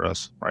difference for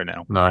us right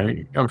now. No,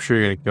 I'm sure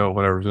you're gonna kill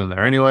whatever's in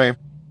there anyway.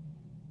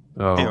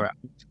 So anyway,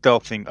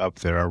 stealthing up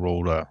there, I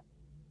rolled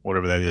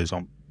whatever that is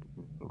on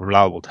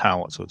reliable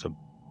talent, so it's a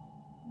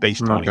base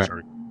 23.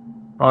 Okay.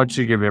 Why don't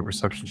you give me a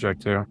perception check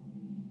too?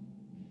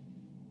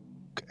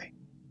 Okay.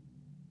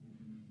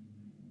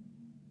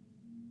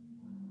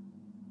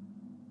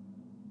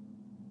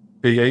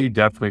 Yeah, you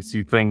definitely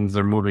see things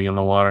are moving in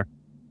the water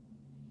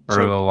or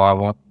the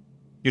lava.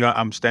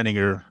 I'm standing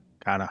here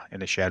kind of in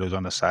the shadows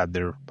on the side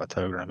there by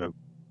Tugger, and I go,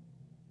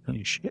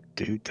 "Holy shit,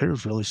 dude!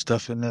 There's really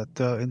stuff in that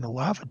in the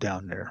lava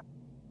down there.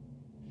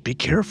 Be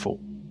careful."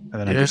 And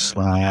then I just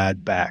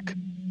slide back.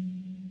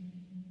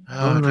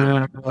 Oh,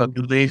 don't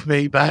fucking leave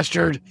me,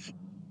 bastard.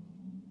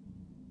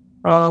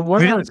 What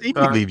We else? didn't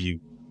see me leave you.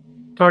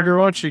 Tugger,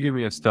 why don't you give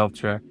me a stealth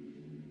check?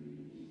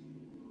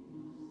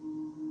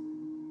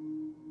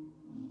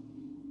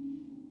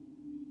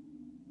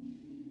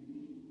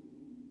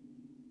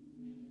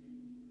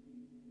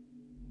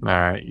 All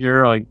right,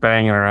 you're like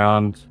banging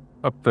around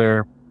up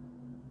there.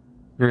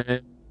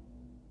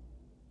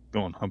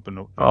 Going humping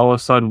over. All of a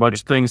sudden, a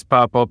bunch of things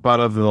pop up out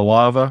of the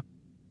lava.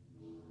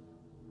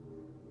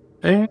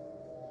 And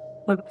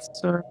let's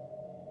do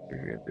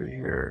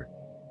here.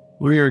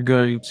 We are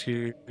going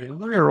to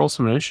roll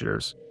some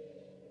initiatives.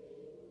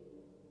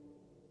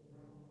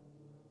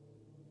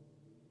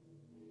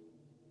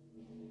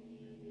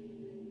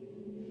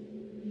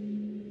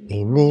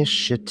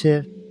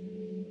 Initiative.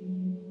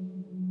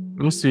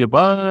 You see a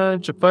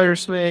bunch of fire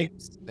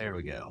snakes. There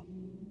we go.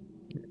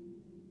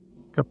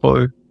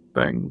 Couple of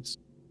things.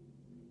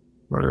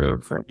 What are the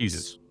other things?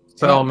 Jesus.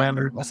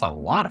 Salamander. That's a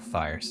lot of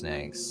fire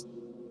snakes.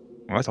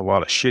 Well, that's a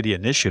lot of shitty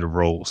initiative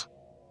rolls.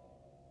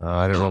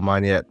 I didn't roll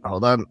mine yet.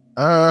 Hold on.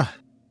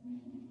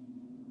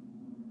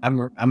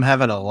 I'm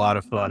having a lot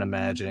of fun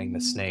imagining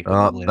the snake.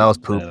 Oh, with the that was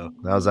lid, poop. so-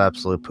 That was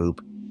absolute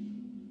poop.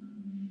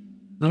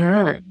 All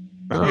right.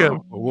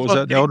 What was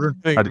that, Eldrin?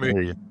 I didn't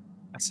hear you.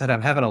 I said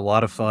I'm having a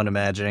lot of fun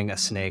imagining a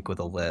snake with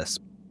a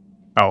lisp.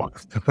 Oh,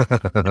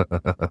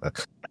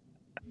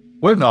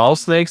 Wouldn't all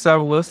snakes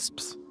have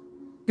lisps?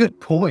 Good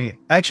point.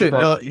 Actually,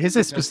 no, his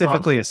is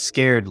specifically a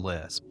scared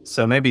lisp,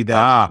 so maybe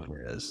that's what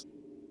it is.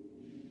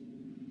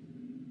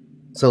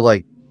 So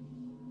like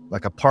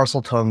a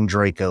parcel tongue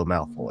Draco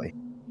Malfoy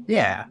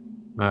Yeah.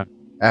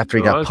 after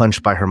he got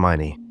punched by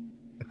Hermione.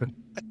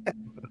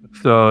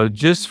 So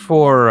just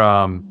for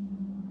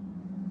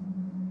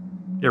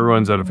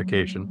everyone's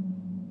edification,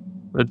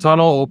 the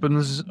tunnel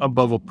opens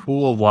above a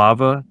pool of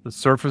lava, the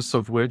surface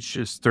of which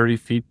is 30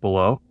 feet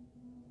below.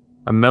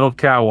 A metal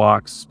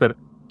catwalk suspended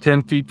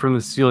 10 feet from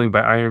the ceiling by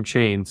iron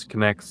chains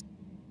connects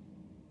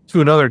to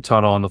another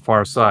tunnel on the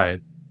far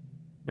side,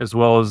 as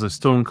well as a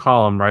stone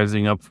column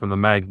rising up from the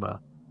magma.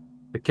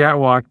 The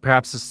catwalk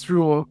passes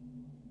through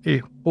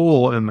a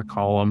hole in the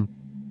column.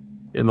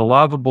 In the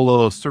lava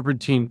below,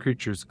 serpentine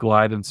creatures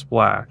glide and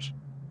splash.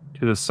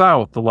 To the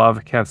south, the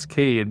lava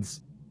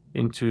cascades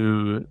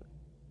into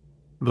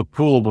the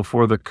pool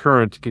before the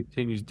current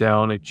continues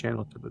down a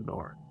channel to the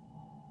north.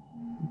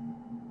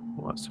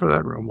 Well, that's where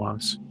that room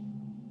was.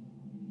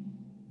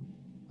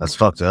 That's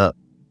fucked up.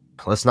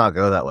 Let's not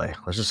go that way.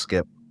 Let's just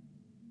skip.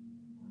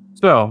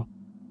 So,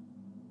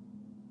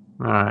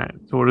 alright,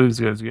 so what are these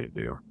guys going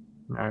to do?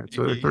 Alright,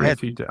 so they're 30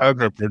 feet down.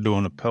 Tugger up there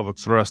doing a pelvic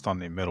thrust on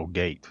the middle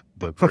gate.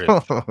 The bridge.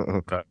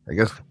 I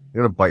guess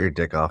you're gonna bite your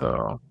dick off.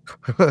 So,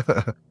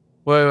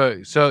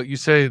 Wait. So you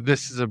say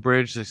this is a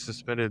bridge that's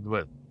suspended,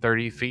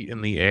 30 feet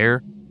in the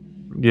air?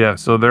 yeah,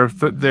 so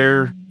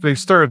they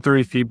start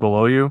 30 feet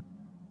below you.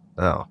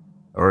 Oh,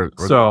 or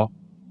So,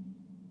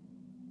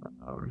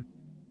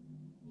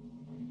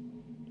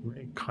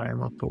 they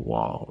climb up the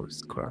wall is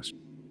the question.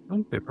 I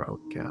think they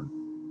probably can.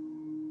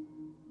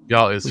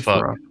 Y'all is If we're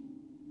fucked. up.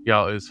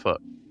 Y'all is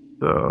fucked.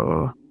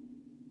 So,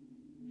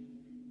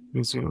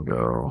 he's gonna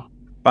go.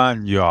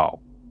 Fine,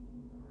 y'all.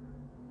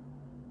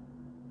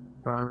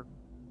 Five,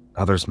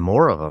 oh, there's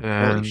more of them.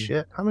 Holy And-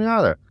 shit! How many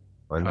are there?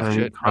 One, and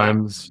shit.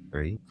 climbs.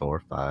 3,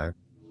 4, 5,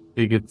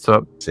 He gets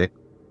up. 6,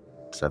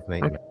 7,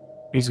 8, 9,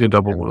 He's gonna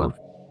double 10, move. 11,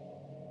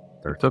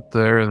 It's up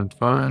there and then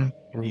 5,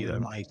 Need a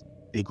nice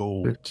big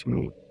old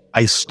 15,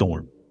 ice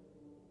storm.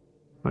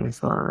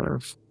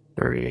 25,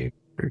 38,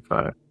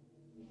 35.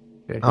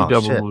 Okay, he Oh,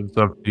 double shit. moves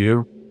up to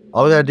you.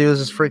 All we gotta do is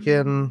just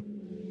freaking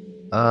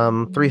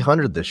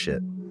 300 this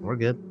shit. We're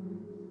good.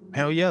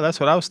 Hell yeah, that's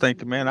what I was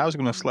thinking, man. I was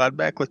going to slide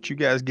back, let you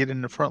guys get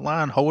in the front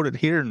line, hold it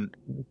here, and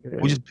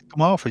we just pick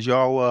them off as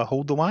y'all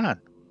hold the line.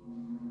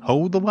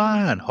 Hold the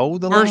line.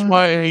 Hold the Where's line.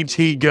 my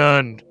AT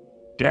gun?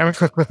 Damn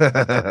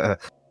it.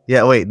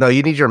 Yeah, wait, no,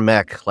 you need your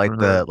mech like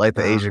the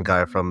Uh-huh. Asian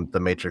guy from The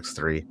Matrix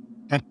 3.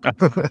 15,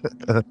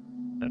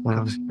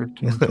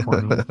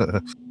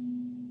 20.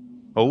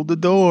 Hold the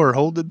door.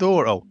 Hold the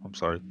door. Oh, I'm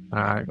sorry.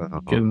 Alright,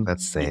 Oh,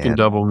 that's sad. you can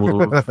double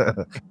move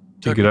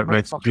to get up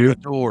next to you.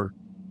 Door.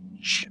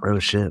 Oh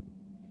shit.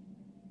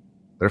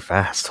 They're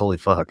fast. Holy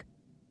fuck.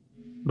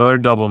 No, they're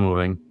double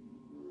moving.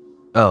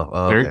 Oh,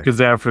 okay. Because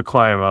they have to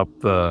climb up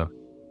the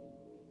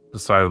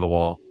side of the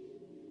wall.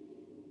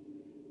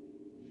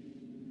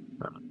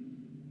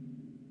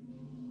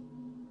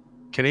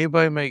 Can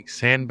anybody make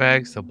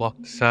sandbags to block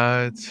the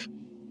sides?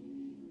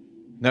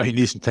 No, he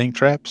needs some tank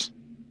traps.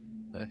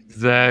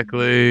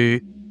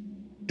 Exactly.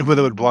 But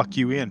that would block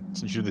you in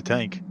since you're the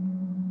tank.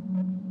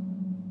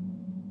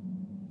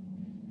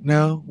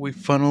 No, we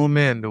funnel them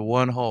into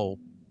one hole.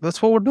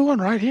 That's what we're doing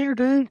right here,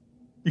 dude.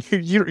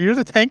 You're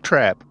the tank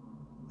trap.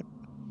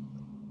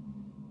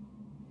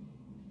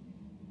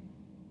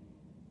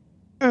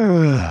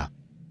 Ugh.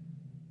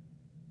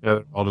 Yeah,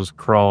 they're all just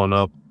crawling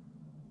up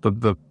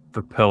the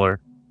pillar.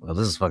 Well,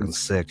 this is fucking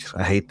sick.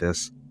 I hate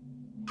this.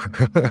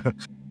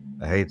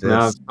 I hate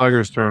Now this. it's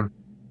Tiger's turn.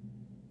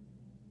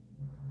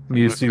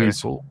 You see Okay.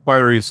 these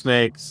fiery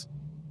snakes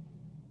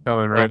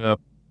coming right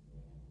up.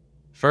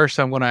 First,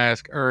 I'm going to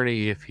ask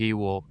Ernie if he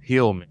will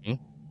heal me.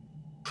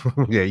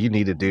 Yeah, you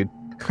need it, dude.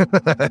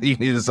 You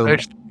need it so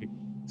much.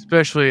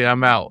 Especially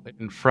I'm out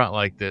in front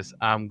like this.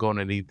 I'm going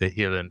to need the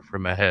healing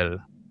from ahead.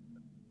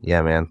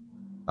 Yeah, man.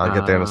 I'll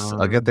get there.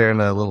 I'll get there in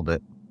a little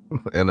bit,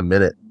 in a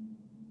minute.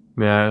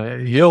 Yeah,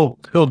 he'll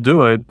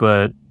do it,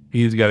 but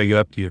he's got to get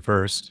up to you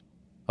first.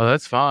 Oh,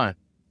 that's fine.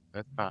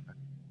 That's fine.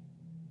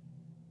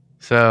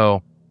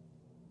 So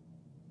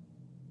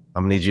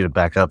I'm gonna need you to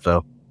back up,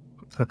 though.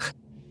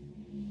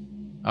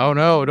 oh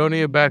no, don't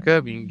need to back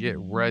up. You can get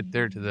right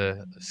there to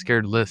the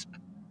scared lisp.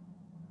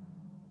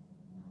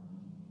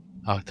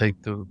 I'll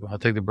take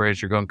the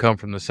bridge. You're going to come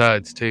from the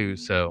sides too.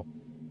 So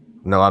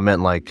No, I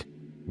meant like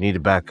you need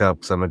to back up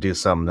because I'm gonna do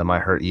something that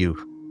might hurt you.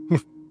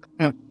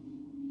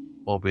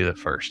 won't be the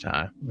first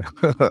time.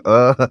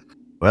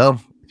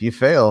 Well, if you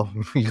fail,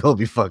 you'll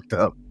be fucked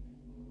up.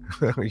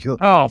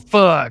 Oh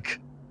fuck!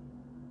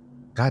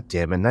 God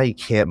damn it! Now you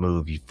can't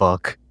move. You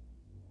fuck.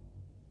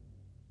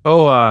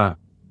 Oh, I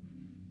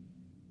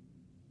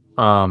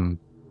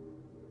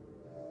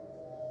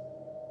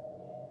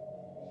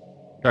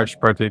should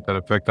probably take that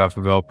effect off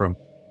of Elprum.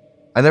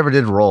 I never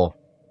did roll.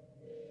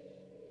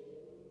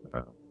 Do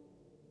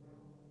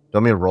you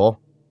want me to roll?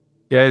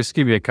 Yeah, just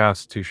give me a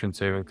Constitution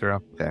saving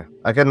throw. Okay,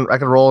 I can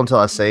roll until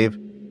I save,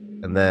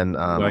 and then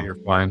No, you're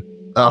fine.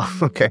 Oh,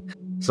 okay.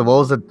 So what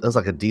was it? It was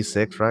like a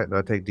D6, right? Do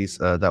I take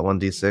that one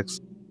D6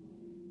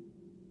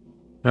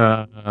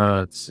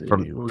 Let's see.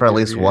 for at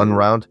least one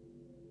round?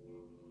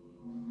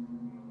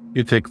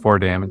 You take 4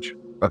 damage.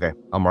 Okay,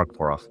 I'll mark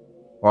 4 off,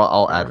 or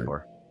I'll add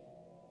 4.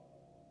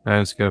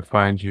 I'm just gonna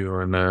find you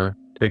and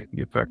take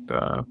the effect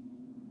off.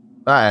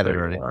 I added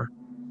already.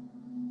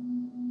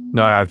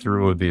 No, I have to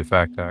remove the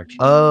effect actually.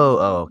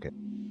 Oh, okay.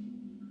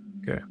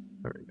 Okay,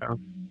 there we go.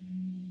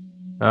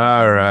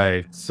 All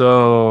right,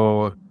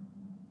 so,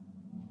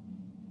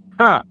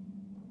 I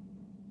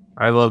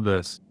love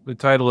this. The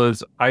title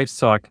is "I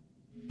Suck,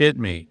 Hit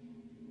Me."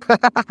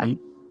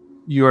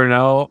 You are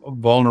now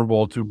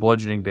vulnerable to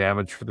bludgeoning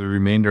damage for the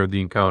remainder of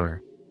the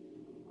encounter.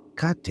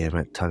 God damn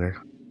it, Tugger.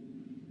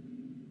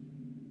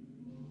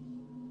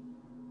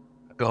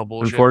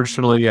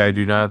 Unfortunately, I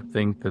do not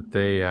think that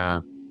they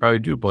probably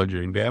do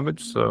bludgeoning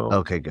damage, so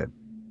Okay, good.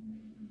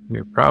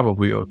 you're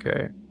probably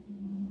okay.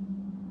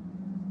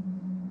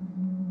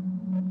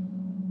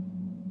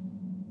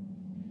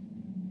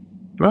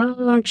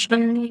 Well,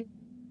 actually,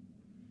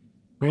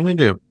 really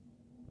do.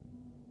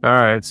 All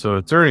right, so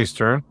it's Ernie's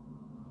turn.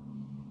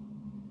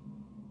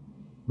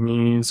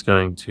 He's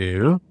going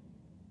to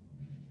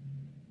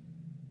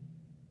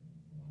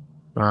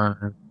 5,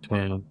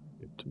 10,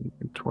 15,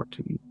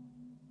 20.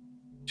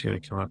 He's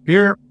going to come up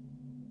here.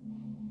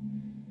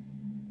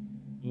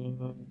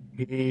 And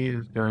he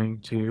is going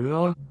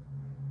to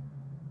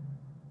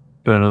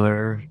do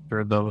another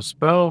 3rd level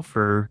spell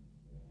for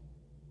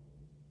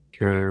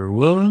Cure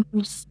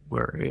Wounds.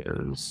 Where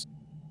is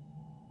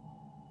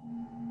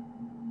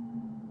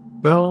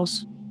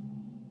spells?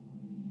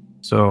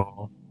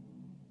 So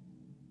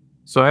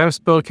I have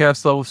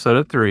spellcast level set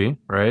at 3,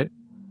 right?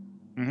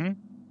 Mm-hmm. And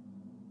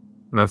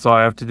that's all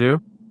I have to do?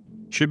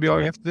 Should be all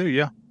you have to do,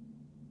 yeah.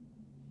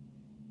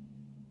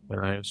 And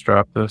I just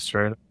drop this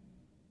right.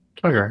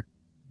 Tugger.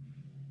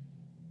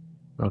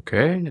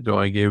 Okay, do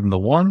I give him the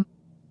 1?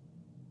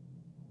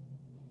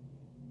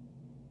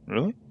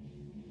 Really?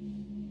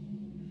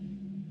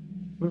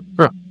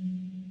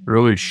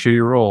 Really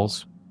shitty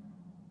rolls.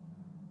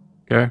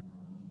 Okay.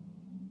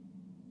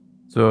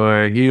 So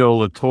I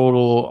heal a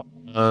total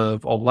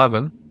of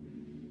 11.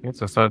 I guess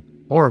that's not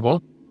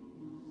horrible,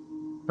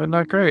 but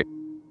not great.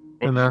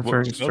 And that's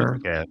Ernie's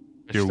turn.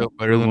 It's still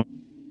better than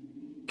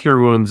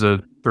Cure Wounds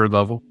at 3rd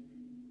level.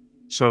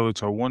 So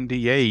it's a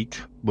 1d8,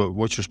 but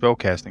what's your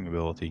spellcasting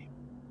ability?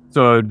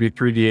 So it would be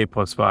 3d8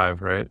 plus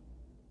 5, right?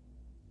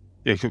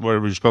 Yeah,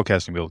 whatever your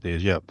spellcasting ability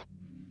is, yep.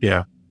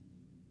 Yeah.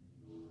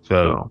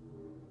 So,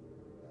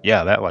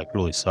 yeah, that like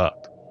really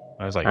sucked.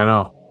 I was like, I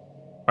know.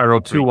 I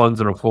rolled 2 1s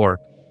and a 4.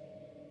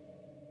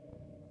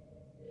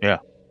 Yeah.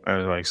 I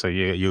was like, so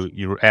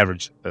you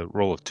average a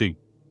roll of 2.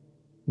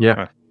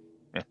 Yeah.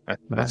 That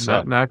That's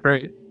sucked. not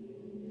great.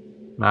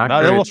 Not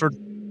Not great. Illiford.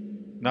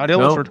 Not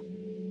Illiford.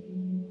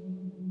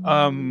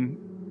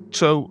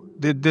 So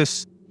did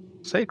this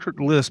Sacred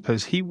Lisp,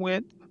 has he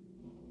went?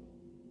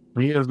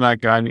 He has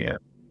not gone yet.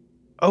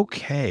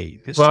 Okay.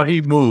 Well,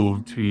 he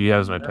moved. He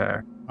has an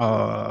attack.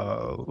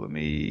 Let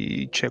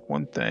me check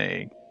one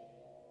thing.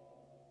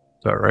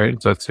 Is that right?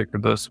 Is that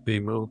Sacred Lisp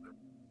being moved?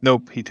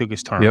 Nope, he took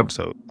his turn. Yep.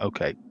 So,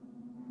 okay.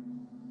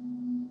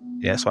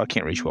 Yeah, so I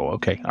can't reach well.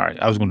 Okay, all right.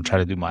 I was going to try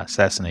to do my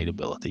assassinate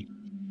ability.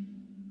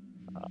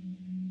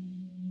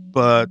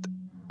 But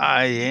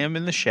I am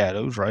in the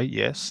shadows, right?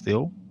 Yes,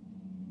 still.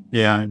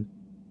 Yeah.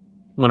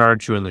 When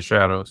aren't you in the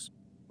shadows?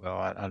 Well,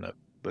 I know.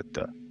 But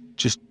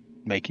just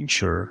making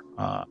sure.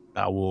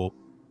 I will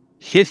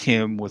hit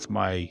him with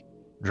my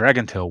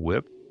dragon tail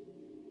whip.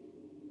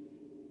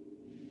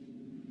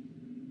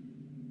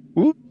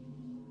 Whoop.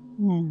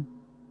 Ooh.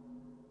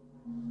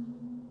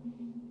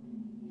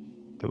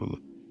 Do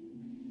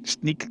a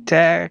sneak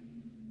attack,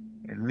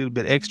 and a little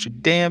bit extra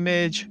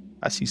damage.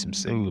 I see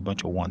a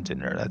bunch of ones in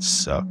there. That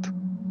sucked.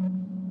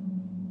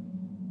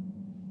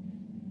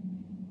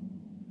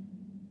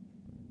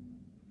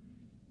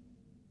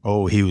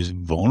 Oh, he was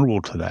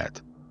vulnerable to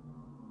that.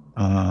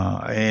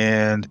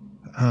 And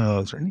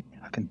is there anything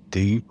I can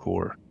do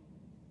for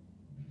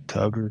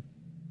Tugger?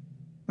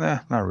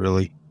 Not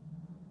really.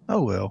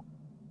 Oh well.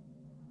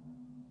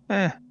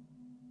 I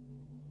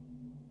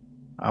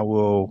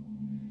will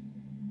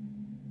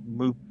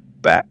move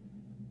back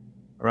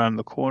around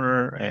the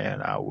corner,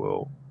 and I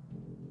will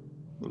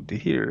move to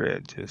here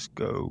and just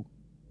go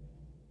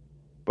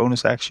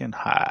bonus action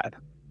hide.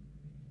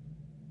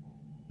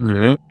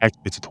 Yeah.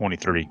 Actually, it's a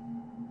 23.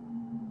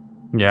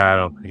 Yeah, I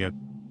don't think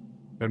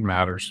it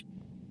matters.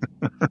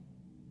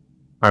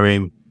 I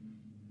mean,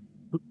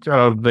 I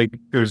don't think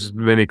there's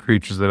many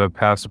creatures that have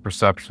passive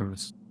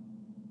perceptions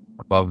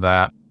above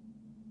that.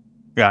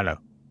 Yeah, I know.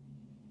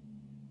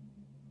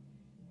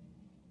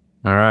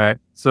 All right.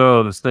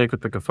 So the snake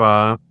with the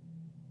kafah.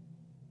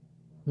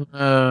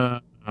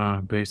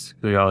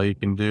 Basically, all he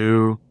can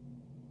do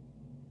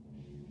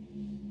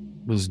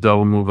is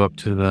double move up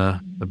to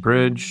the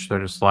bridge. They're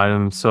just sliding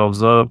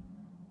themselves up.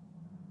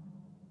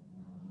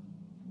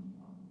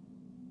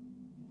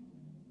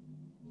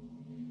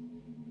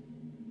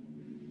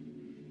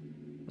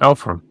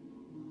 Elfram.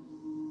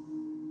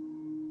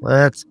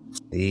 Let's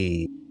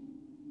see.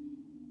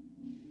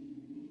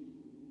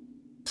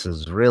 This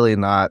is really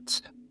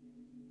not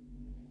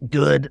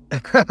good.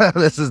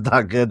 This is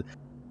not good.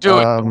 Do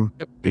it,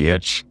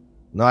 bitch.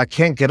 No, I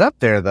can't get up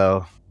there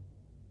though.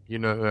 You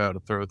know how to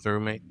throw through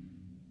me.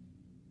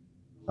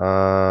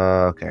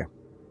 Okay.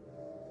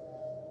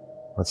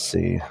 Let's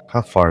see.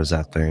 How far is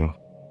that thing?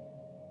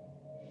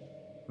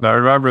 Now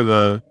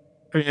remember,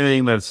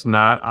 anything that's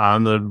not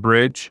on the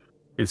bridge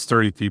is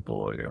 30 feet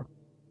below you.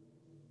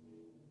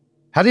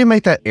 How do you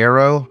make that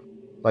arrow?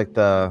 Like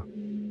the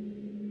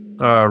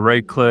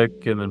right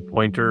click and then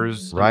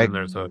pointers. Right. And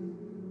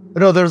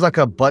then there's like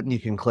a button you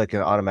can click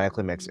and it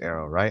automatically makes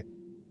arrow, right?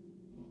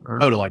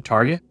 Oh, to like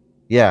target?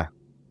 Yeah.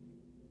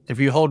 If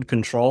you hold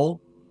control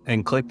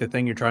and click the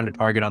thing you're trying to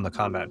target on the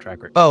combat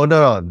tracker. Oh,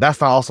 no,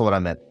 that's not also what I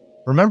meant.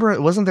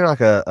 Remember, wasn't there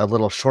like a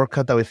little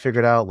shortcut that we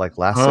figured out like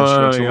last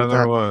session? Yeah,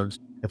 there was.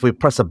 If we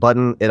press a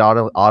button, it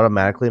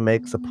automatically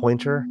makes a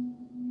pointer.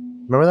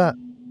 Remember that?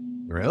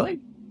 Really?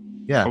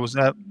 Yeah. What was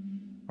that?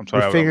 I'm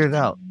sorry. We figured it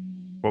out.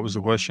 What was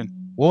the question?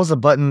 What was the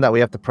button that we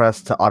have to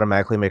press to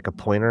automatically make a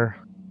pointer?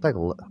 Like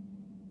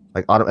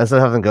instead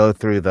of having to go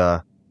through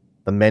the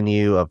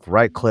menu of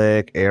right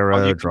click,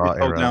 arrow, draw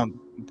arrow.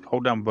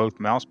 Hold down both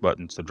mouse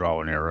buttons to draw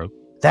an arrow.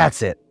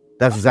 That's it.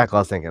 That's exactly what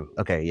I was thinking.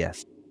 Okay,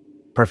 yes.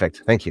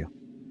 Perfect. Thank you.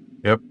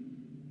 Yep.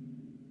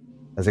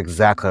 That's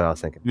exactly what I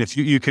was thinking. And if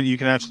you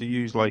can actually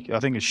use I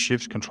think it's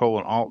Shift, Control,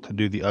 and Alt to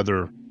do the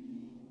other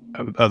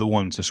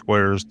ones, the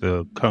squares,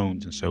 the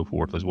cones, and so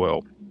forth as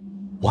well.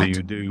 What? So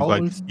you do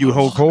you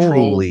hold control.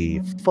 Holy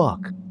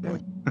fuck!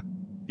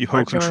 You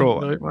hold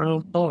control.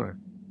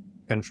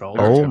 Control.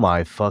 Oh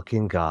my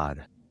fucking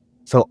god!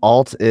 So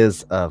Alt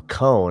is a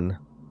cone.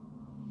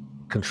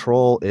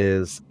 Control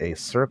is a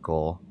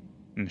circle.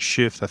 And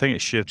Shift, I think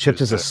it's Shift.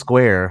 Shift is a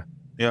square.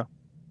 Yeah.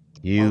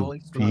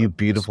 You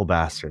beautiful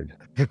bastard.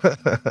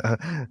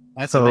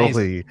 That's Holy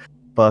amazing.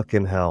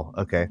 fucking hell.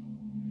 Okay.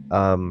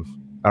 All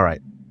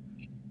right.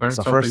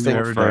 So first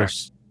thing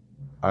first,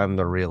 I'm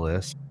the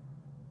realist.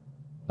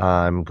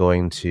 I'm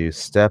going to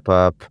step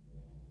up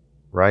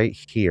right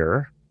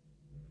here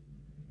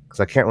because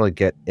I can't really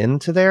get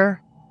into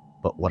there.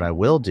 But what I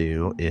will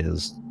do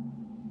is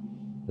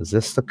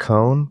this the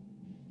cone?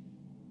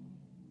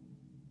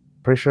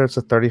 Pretty sure it's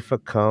a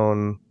 30-foot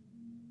cone.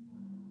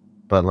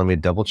 But let me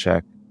double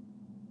check.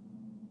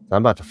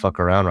 I'm about to fuck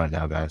around right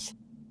now, guys.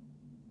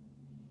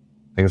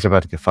 Things are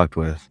about to get fucked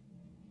with.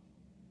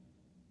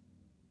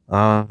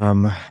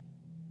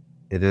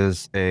 It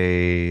is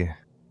a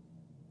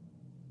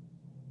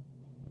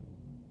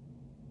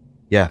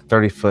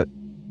 30-foot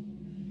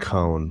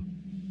cone,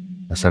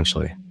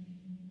 essentially.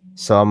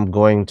 So I'm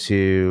going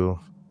to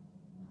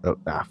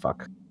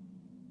fuck.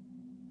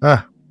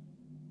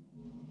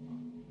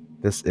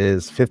 This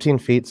is 15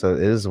 feet, so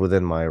it is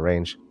within my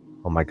range.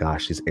 Oh my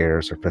gosh, these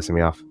errors are pissing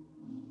me off.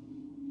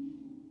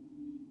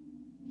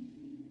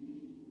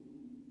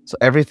 So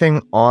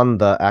everything on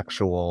the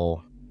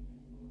actual...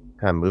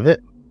 Can I move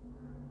it?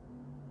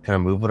 Can I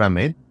move what I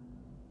made?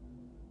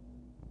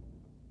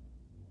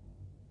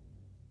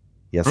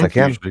 Yes, I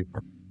can.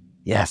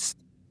 Yes.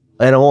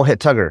 And it won't hit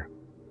Tugger.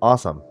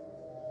 Awesome.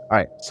 All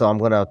right, so I'm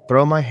going to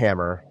throw my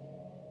hammer.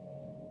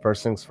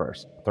 First things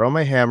first. Throw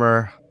my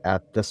hammer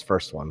at this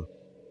first one.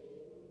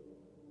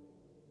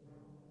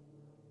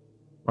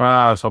 Well,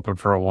 I was hoping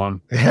for a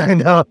 1. Yeah, I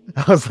know.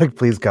 I was like,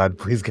 please God,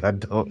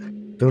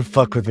 don't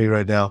fuck with me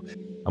right now.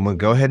 I'm going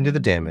to go ahead and do the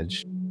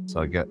damage. So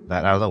I get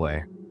that out of the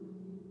way.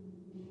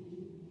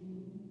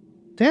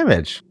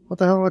 Damage. What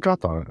the hell I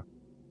dropped on it?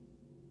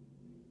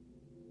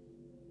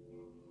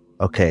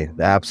 Okay,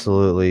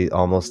 absolutely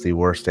almost the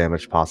worst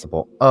damage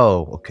possible.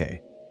 Oh,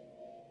 okay.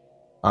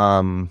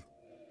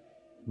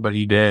 But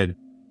he did.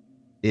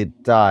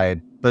 It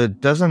died, but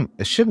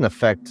it shouldn't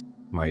affect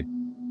what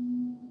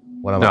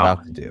I'm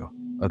about to do.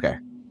 Okay.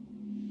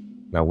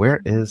 Now where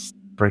is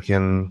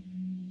freaking...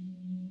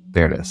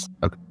 There it is.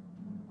 Okay.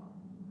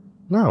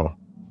 No.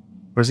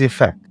 Where's the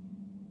effect?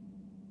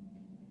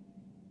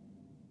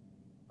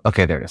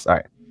 Okay, there it is. All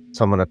right.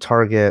 So I'm going to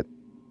target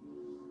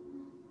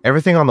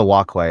everything on the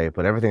walkway,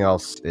 but everything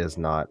else is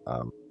not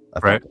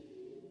affected. Right.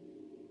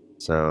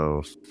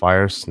 So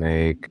fire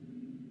snake.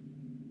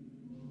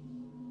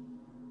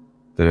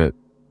 Did it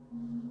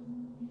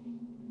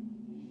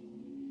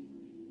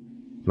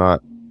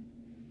not?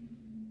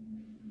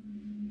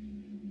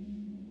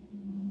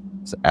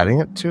 Is it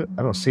adding it to it?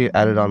 I don't see it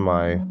added on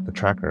the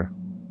tracker.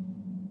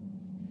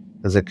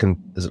 Is it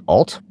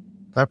Alt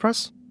that I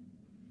press?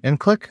 And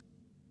click? I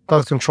thought it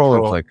was control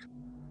and click.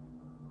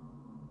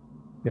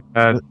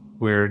 Yeah,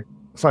 weird.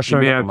 It's not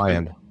showing up on my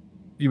end.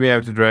 You may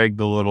have to drag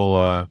the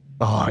little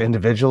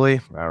individually?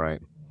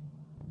 Alright.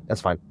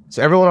 That's fine.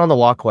 So everyone on the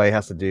walkway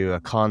has to do a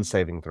con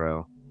saving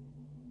throw.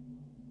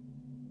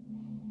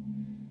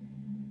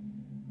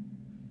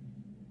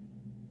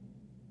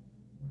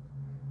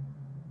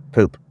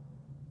 Poop.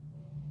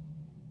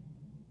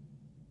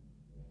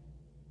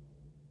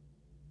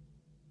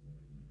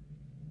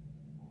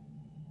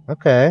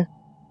 Okay.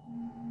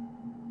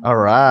 All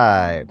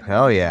right.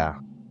 Hell yeah.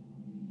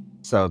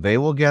 So they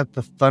will get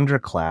the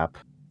thunderclap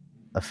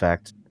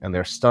effect, and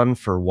they're stunned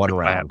for one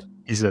round.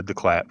 He said the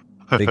clap.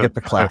 They get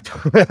the clap.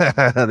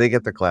 They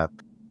get the clap.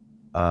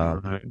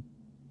 Right.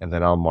 And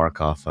then I'll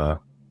mark off a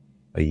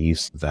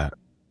use of that.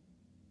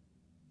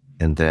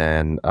 And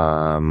then,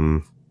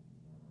 how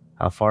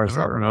far is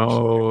that? I don't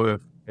know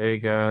if they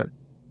got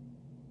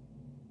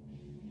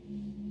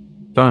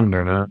stunned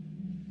or not.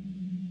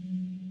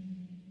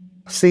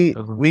 See,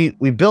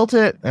 we built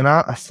it, and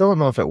I still don't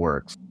know if it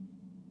works.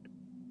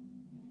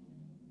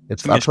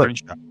 It's send me a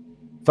screenshot.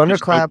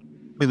 Thunderclap.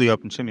 Completely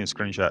up and send me a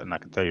screenshot, and I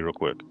can tell you real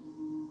quick.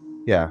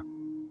 Yeah.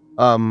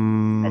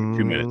 Probably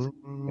 2 minutes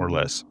or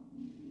less.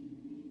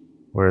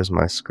 Where's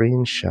my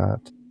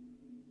screenshot?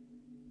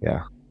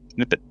 Yeah.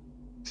 Snip it.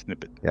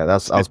 Yeah, I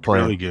was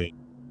playing. Really good.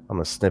 I'm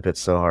gonna snip it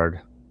so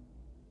hard.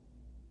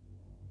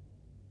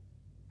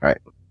 All right.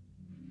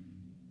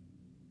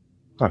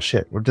 Oh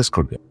shit, we're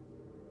Discord good.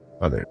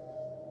 Oh, there.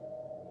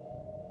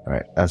 All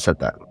right, I said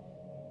that.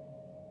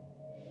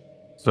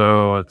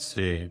 So let's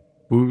see.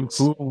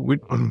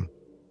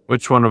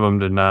 Which one of them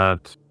did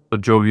not? The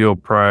Jovial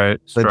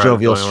Pride. The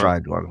Jovial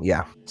Stride one,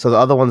 yeah. So the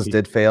other ones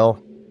did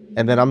fail,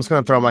 and then I'm just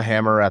gonna throw my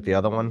hammer at the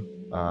other one,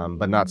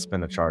 but not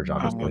spin a charge,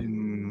 obviously.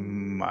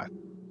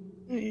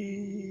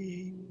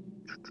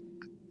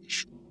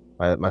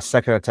 My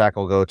second attack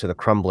will go to the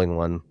crumbling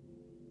one.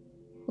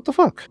 What the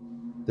fuck?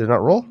 Did it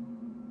not roll?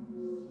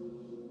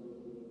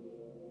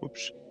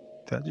 Whoops.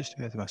 Did I just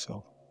do that to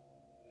myself?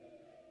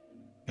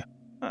 Yeah.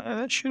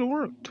 That should have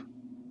worked.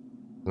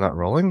 Not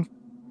rolling?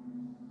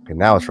 Okay,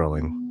 now it's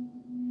rolling.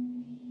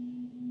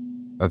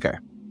 Okay.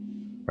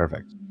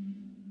 Perfect.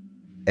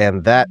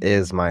 And that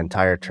is my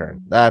entire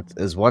turn. That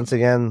is once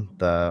again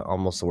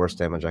almost the worst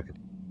damage I could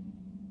do.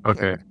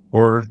 Okay.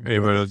 Or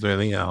if there's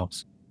anything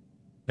else.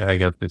 Yeah, I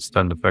got the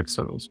stunned effects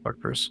of those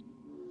fuckers.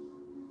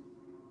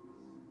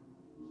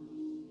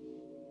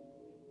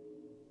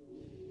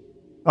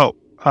 Oh,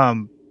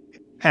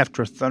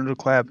 after a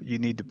thunderclap, you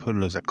need to put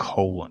it as a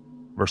colon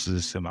versus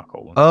a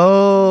semicolon.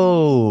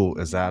 Oh,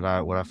 is that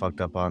what I fucked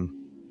up on?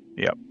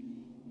 Yep.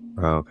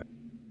 Oh, okay.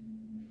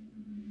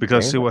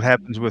 Because see what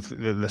happens with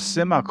the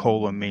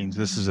semicolon means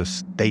this is a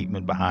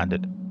statement behind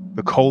it.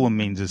 The colon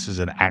means this is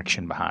an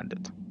action behind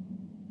it.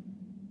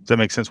 Does that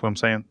make sense what I'm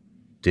saying?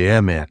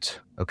 Damn it.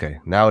 Okay,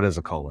 now it is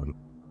a colon.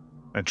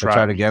 And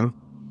try it again?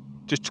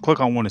 Just click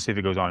on one and see if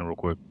it goes on real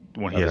quick. The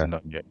one he hasn't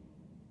done yet.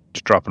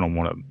 Just drop it on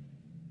one of them.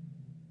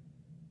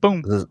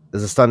 Boom.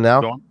 Is it stunned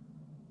now?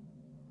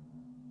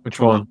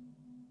 Which one?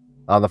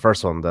 The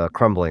first one, the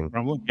crumbling.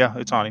 Crumbling? Yeah,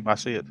 it's on him. I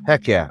see it.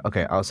 Heck yeah.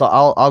 Okay, so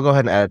I'll go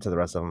ahead and add it to the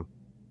rest of them.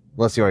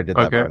 Unless you already did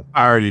that. Okay, Brian.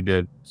 I already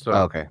did. So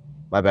okay,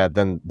 my bad.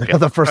 Then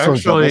the first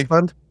one's double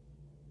stunned.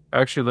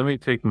 Actually, let me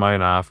take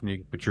mine off, and you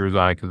can put yours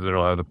on because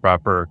it'll have the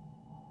proper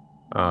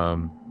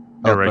duration.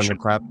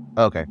 Thunderclap.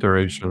 Okay.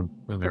 Duration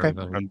and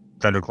everything. And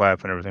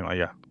thunderclap and everything.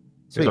 Yeah.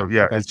 Sweet. So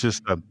yeah, it's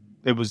just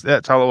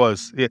that's all it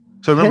was. Yeah.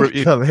 So remember,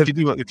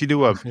 if you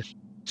do a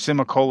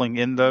semicolon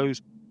in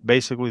those,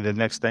 basically the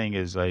next thing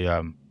is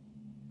a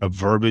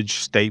verbiage,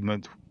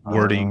 statement,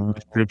 wording,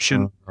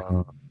 description.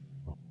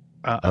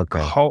 A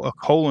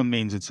colon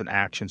means it's an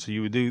action. So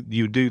you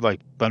would do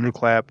like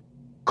thunderclap,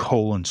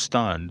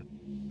 stunned.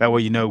 That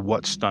way you know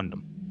what stunned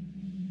them,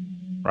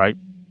 right?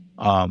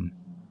 And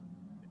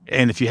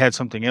if you had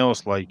something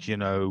else like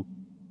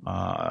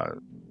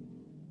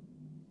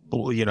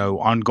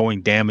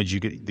ongoing damage, you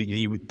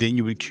would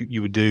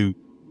do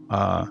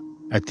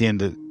at the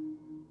end of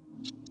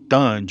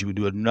stunned, you would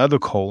do another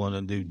colon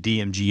and do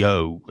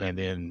DMGO, and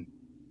then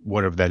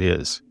whatever that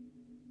is.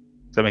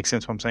 Does that make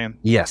sense? What I'm saying?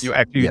 Yes. You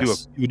actually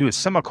yes. you do a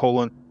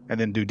semicolon and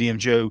then do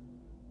DMGO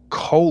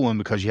colon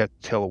because you have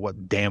to tell it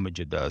what damage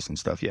it does and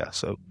stuff. Yeah.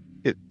 So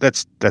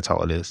that's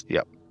all it is.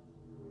 Yep.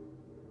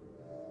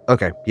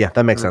 Okay. Yeah,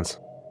 that makes sense.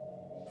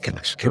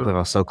 Gosh, I can't believe I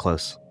was so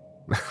close.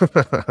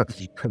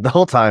 The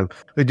whole time.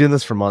 We've been doing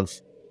this for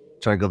months,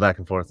 trying to go back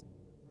and forth.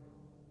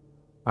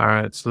 All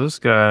right, so this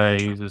guy,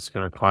 he's just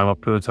going to climb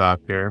up to the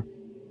top here.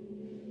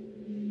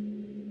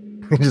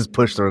 He just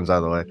pushed thrones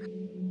out of the way.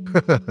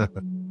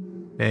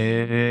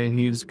 And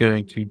he's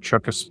going to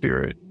chuck a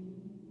spirit.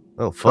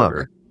 Oh, fuck.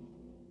 Bugger.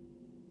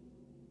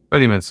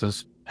 But he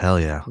misses. Hell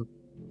yeah. And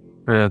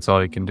that's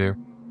all he can do.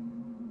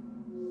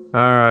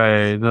 All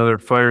right, another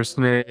fire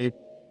snake.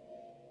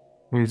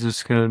 He's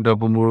just going to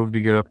double move to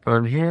get up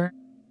on here.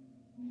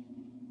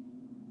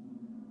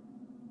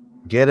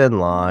 Get in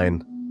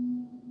line.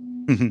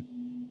 Oh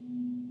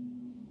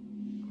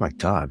my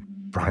God.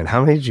 Brian,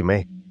 how many did you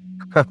make?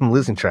 I'm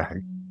losing track.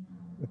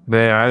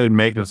 Man, I didn't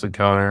make this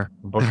encounter.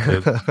 Book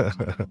did. All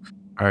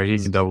right, he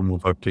can double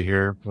move up to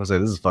here. I was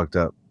like, this is fucked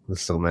up.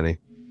 There's so many.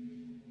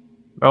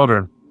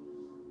 Eldrin.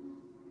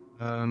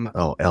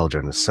 Oh,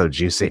 Eldrin is so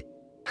juicy.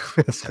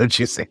 It's so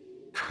juicy.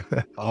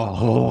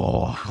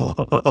 Oh.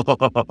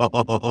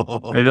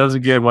 It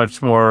doesn't get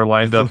much more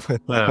lined up.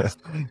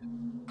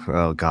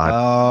 Oh,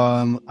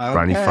 God. Okay.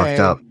 Brian, you fucked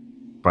up.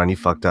 Brian, you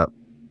fucked up.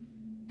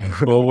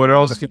 Well, what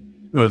else can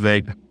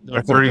they?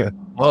 They're pretty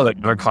well, they're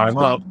going to climb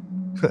up.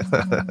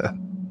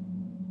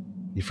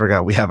 You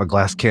forgot we have a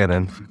glass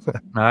cannon.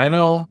 I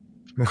know.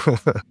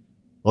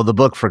 Well, the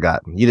book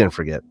forgot. You didn't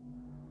forget.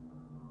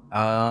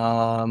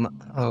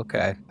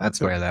 Okay.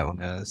 That's where that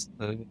one is.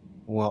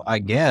 Well, I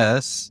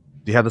guess.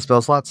 Do you have the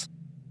spell slots?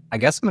 I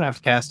guess I'm going to have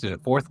to cast it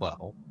at 4th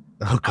level.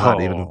 Oh,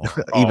 God,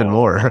 even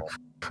more.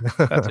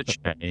 That's a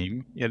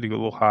shame. You had to go a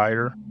little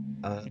higher.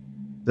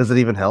 Does it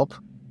even help?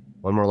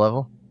 One more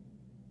level?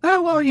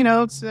 Oh, well, you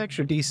know, it's an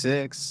extra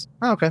D6.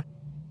 Oh, okay.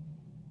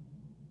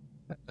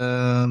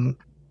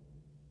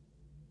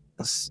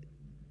 Let's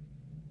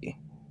see.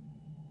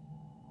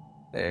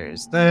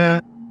 There's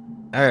that.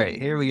 All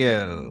right, here we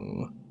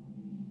go.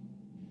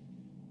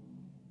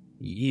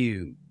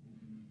 You.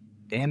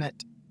 Damn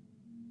it.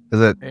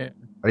 Is it? Yeah.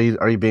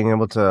 Are you being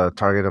able to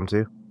target them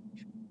too?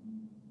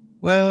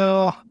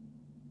 Well,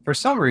 for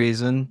some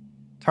reason,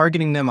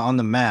 targeting them on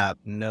the map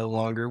no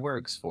longer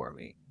works for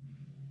me.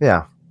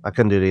 Yeah, I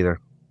couldn't do it either.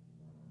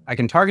 I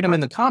can target them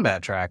in the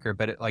combat tracker,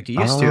 but like you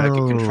used to, I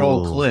can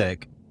control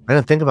click. I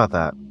didn't think about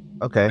that.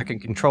 Okay. I can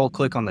control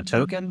click on the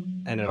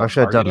token, and I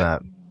should have done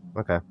that.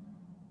 Okay,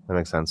 that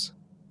makes sense.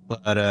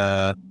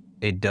 But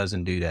it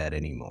doesn't do that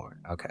anymore.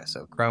 Okay,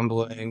 so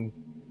crumbling,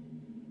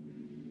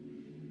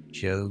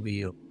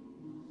 jovial,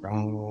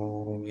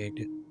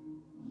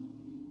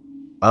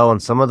 Oh,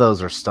 and some of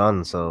those are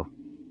stunned, so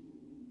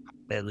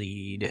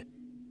bellied,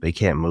 they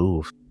can't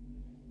move.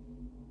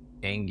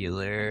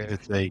 angular.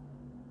 If they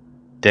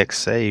deck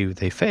save,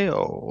 they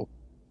fail.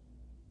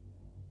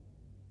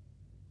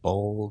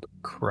 Bold,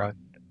 crushed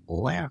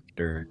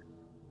laughter,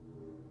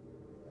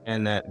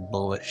 and that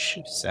bullish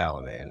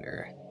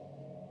salamander.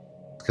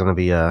 It's gonna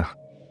be a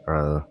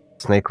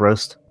snake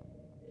roast.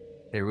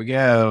 Here we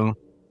go.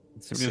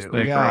 It's See what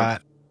we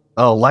got.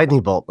 Oh,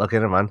 lightning bolt. Okay,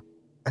 never mind.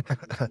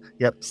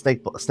 Yep,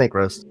 snake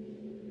roast.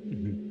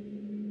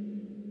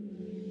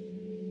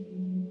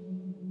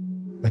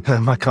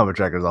 My combat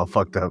tracker's all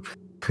fucked up.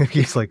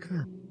 He's like,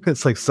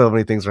 it's like so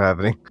many things are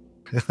happening.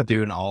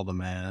 Doing all the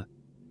math.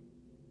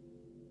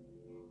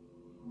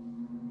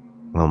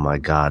 Oh my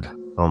God.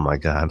 Oh my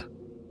God.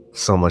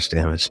 So much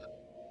damage.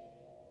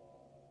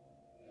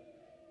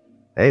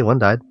 Hey, one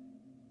died.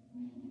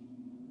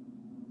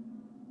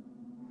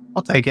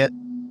 I'll take it.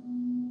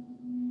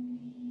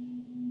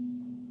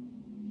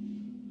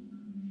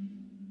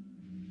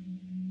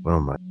 Oh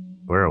my.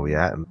 Where are we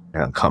at?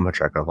 Combat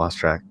tracker. I've lost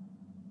track.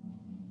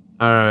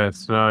 All right,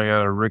 so now I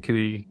got a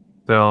rickety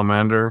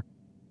salamander.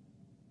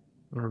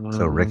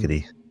 So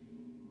rickety.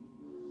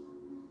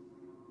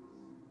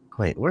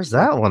 Wait, where's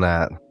that one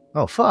at?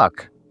 Oh,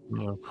 fuck.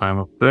 I'll climb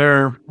up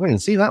there. I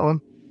didn't see that one.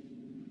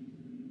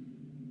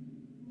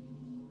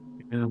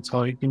 And that's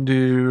all you can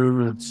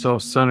do. It's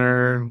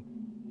self-centered.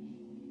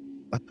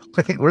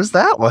 Wait, where's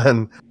that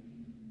one?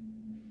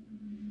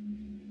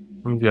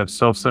 You got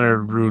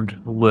self-centered rude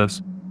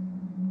lisp.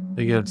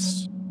 It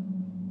gets.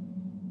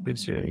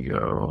 There you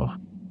go.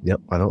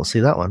 Yep, I don't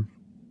see that one.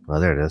 Oh,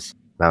 there it is.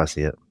 Now I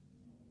see it.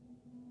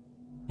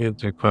 You have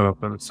to climb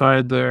up on the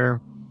side there.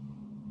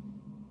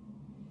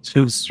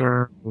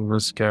 Two-star.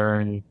 This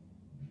guy.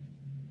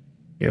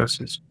 Yes,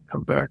 just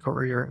come back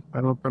over here.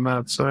 I'm up on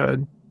that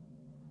side.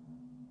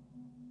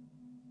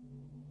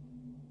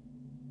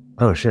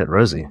 Oh shit,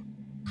 Rosie.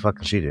 What the fuck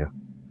can she do?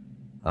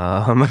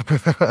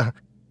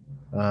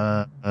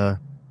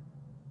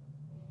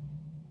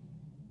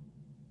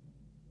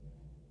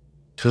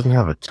 She doesn't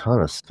have a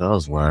ton of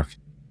spells left.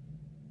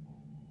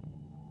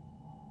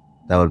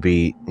 That would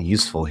be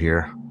useful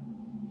here.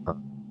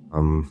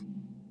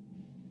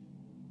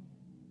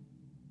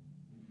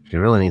 She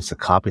really needs to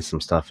copy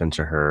some stuff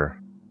into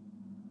her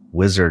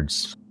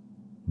wizard's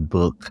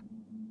book.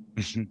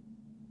 The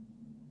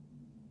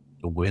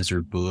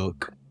wizard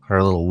book.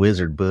 Her little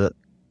wizard book.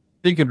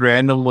 You could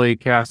randomly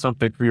cast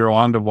something for your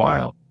wand of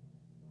wild.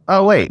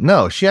 Oh wait,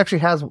 no, she actually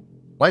has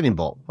lightning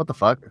bolt. What the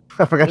fuck?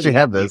 I forgot she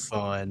had this.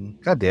 Fun.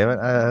 God damn it!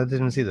 I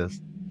didn't see this.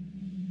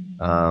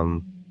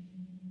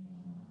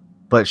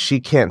 But she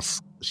can't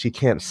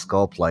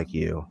sculpt like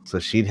you, so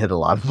she'd hit a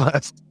lot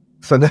less.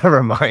 So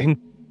never mind.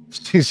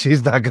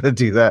 She's not gonna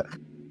do that.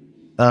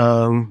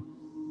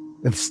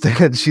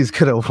 Instead, she's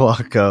gonna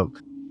walk up,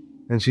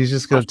 and she's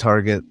just gonna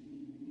target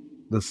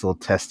this little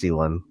testy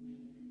one,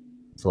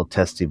 this little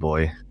testy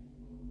boy.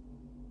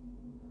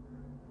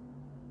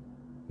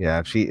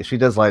 Yeah, if she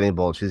does lightning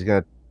bolt, she's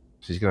gonna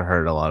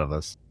hurt a lot of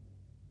us.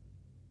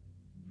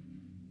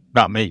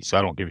 Not me, so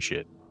I don't give a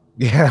shit.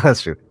 Yeah,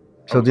 that's true.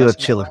 She'll do a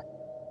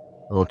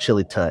little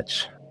chilly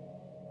touch.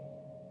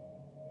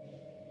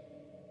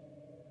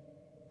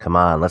 Come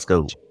on, let's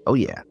go. Oh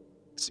yeah.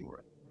 Let's see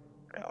where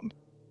around.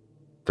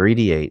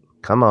 3d8.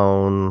 Come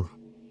on.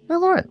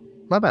 Well, all right.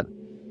 Not bad.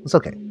 It's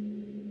okay.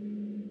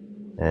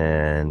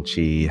 And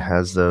she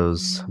has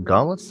those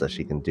gauntlets that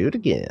she can do it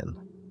again.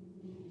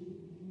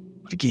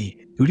 Do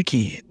it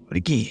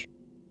again.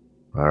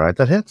 All right,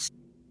 that hits.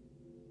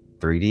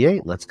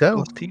 3d8. Let's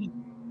go. Can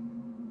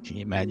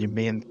you imagine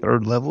being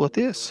third level at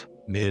this?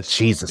 Miss.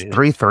 Jesus,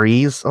 3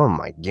 threes. Oh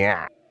my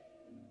god.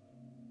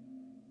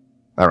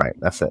 All right,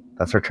 that's it.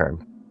 That's her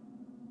turn.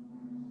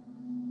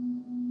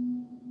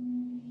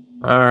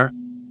 All right.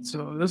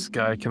 So this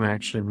guy can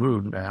actually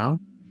move now.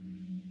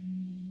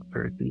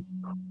 Very deep.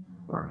 All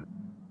right.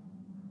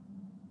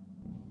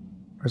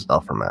 Where's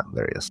Elfram at?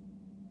 There he is.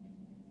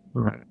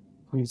 All right.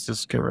 He's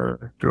just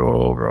gonna go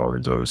over all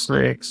those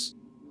snakes.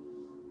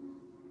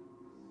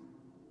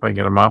 If I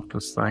get him off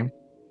this thing.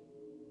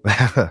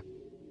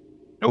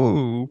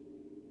 Oh,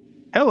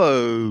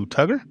 hello,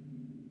 Tugger.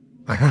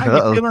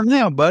 How you feeling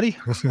now, buddy?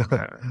 I was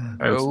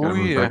gonna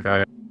move that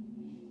guy.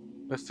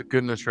 That's the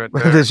goodness right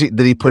there. Did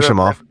he push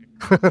him off?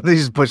 Did he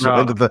just push him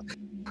into the...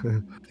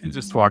 He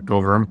just walked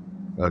over him.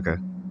 Okay.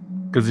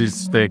 Because these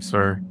snakes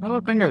are... I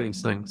don't think of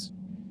these things.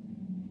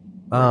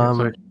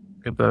 So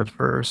get that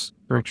first.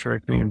 Make sure I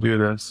can even do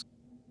this.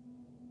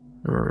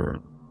 I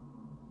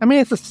mean,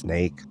 it's a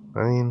snake.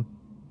 I mean...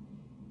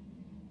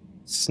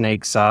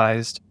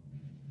 Snake-sized.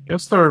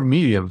 Guess they're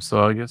medium,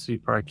 so I guess you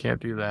probably can't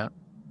do that.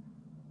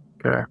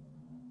 Okay.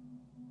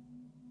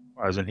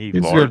 Why isn't he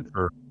He's large?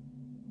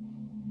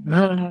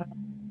 good.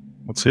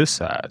 What's his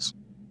size?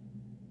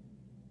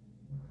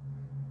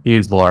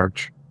 He's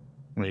large.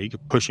 I mean, you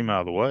could push him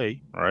out of the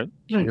way, right?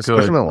 Just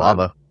push him in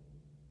lava.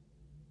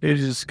 He's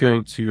just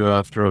going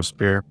to throw a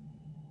spear.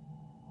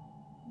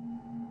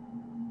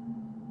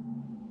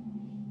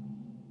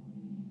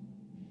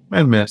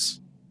 And miss.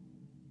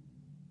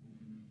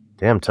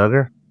 Damn,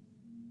 Tugger.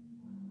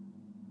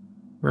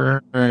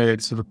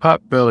 Alright, so the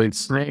pot-bellied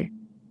snake,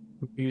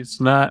 he's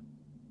not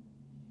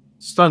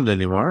stunned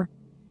anymore,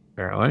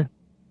 apparently.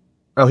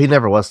 Oh, he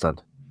never was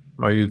stunned.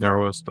 Oh, he never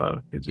was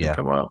stunned. He didn't Yeah.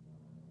 come out.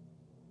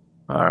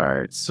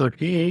 Alright, so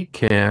he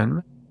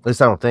can At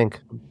least I don't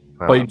think.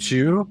 bite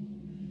you.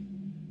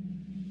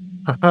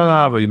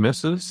 But he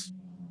misses.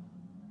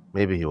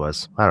 Maybe he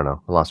was. I don't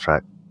know. I lost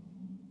track.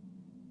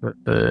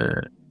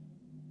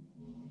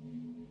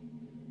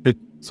 It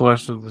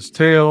slashes with his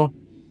tail.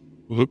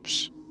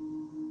 Whoops.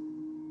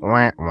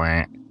 Wah,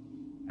 wah.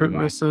 Crit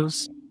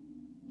misses.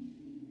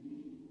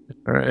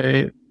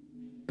 Alright.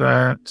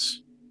 That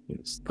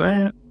is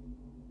that.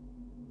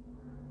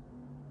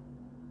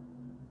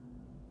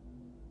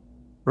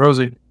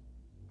 Rosie.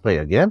 Wait,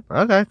 again?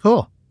 Okay,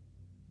 cool.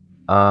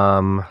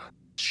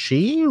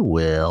 She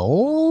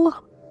will...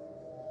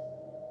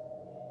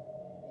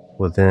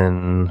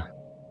 Within...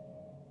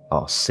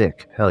 Oh,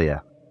 sick. Hell yeah.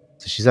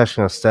 So she's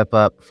actually going to step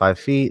up 5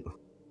 feet,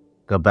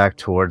 go back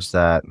towards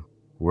that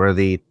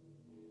worthy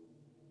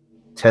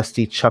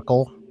testy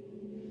chuckle.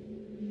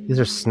 These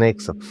are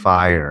snakes of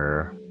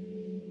fire.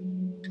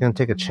 She's going to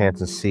take a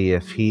chance and see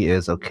if he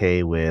is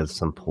okay with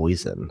some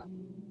poison.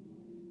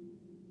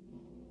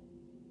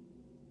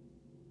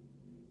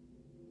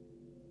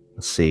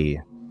 Let's see.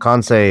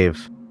 Con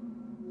save.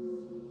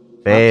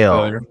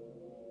 Fail.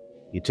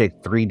 You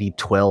take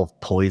 3d12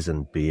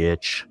 poison,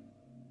 bitch.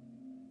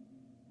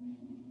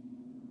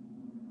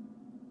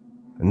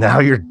 And now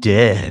you're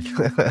dead.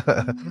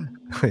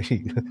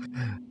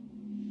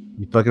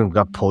 You fucking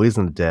got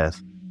poisoned to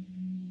death.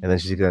 And then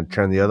she's gonna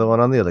turn the other one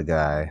on the other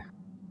guy.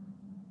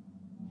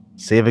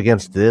 Save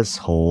against this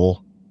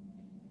hole.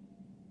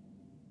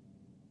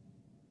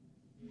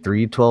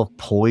 3d12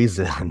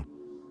 poison.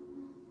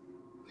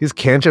 These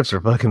cantrips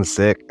are fucking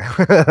sick.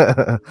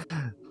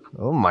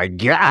 Oh my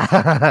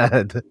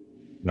god.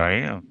 I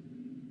am.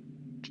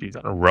 She's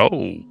on a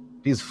roll.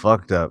 She's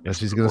fucked up. And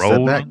she's gonna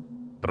step back.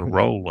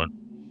 Rolling.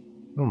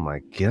 Oh my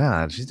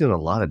god, she's doing a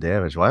lot of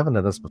damage. Why haven't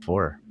I done this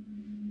before?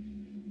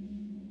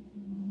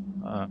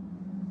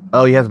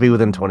 Oh, you have to be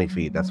within 20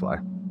 feet, that's why.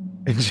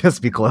 And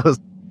just be close.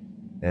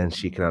 And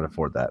she cannot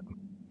afford that.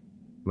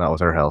 Not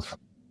with her health.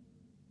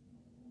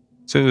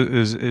 So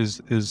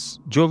is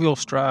Jovial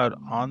Stride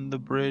on the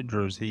bridge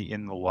or is he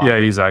in the lobby? Yeah,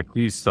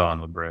 he's still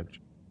on the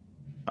bridge.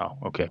 Oh,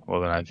 okay.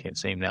 Well, then I can't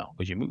see him now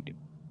because you moved him.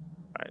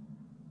 All right.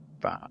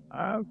 5.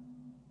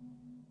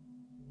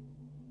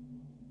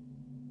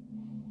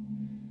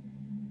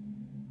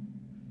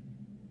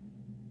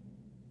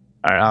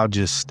 All right, I'll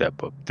just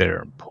step up there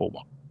and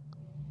pull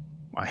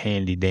my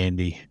handy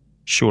dandy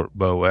short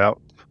bow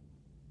out.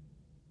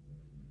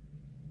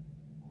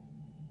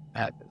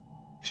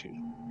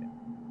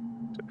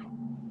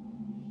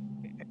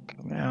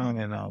 Come down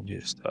and I'm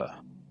just going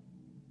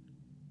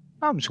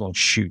to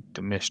shoot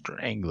the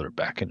Mr. Angler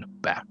back in the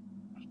back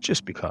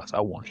just because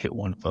I want to hit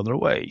one further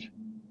away.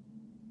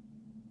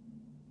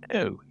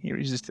 Oh, he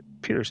resisted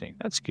piercing.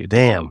 That's good.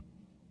 Damn.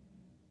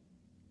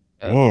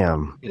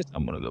 Damn. Yes,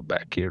 I'm going to go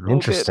back here a little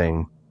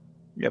Interesting.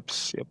 bit. Yep.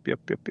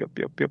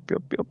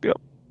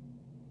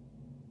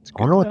 I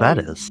wonder what that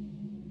is.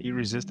 He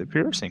resisted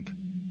piercing.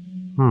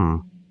 I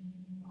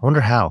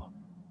wonder how.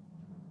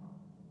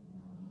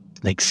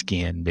 Snake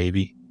skin,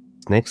 baby.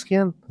 Snake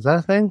skin? Is that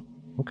a thing?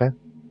 Okay.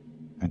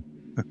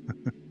 I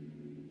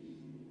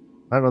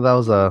don't know. That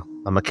was a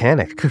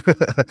mechanic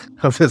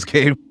of this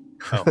game.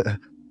 Oh.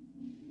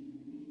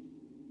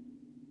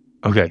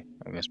 Okay.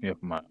 That messed me up.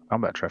 My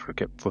combat tracker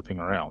kept flipping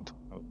around.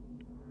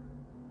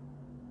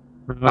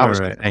 I was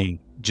saying,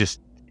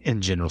 just in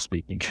general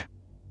speaking.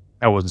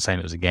 I wasn't saying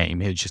it was a game.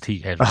 It was just he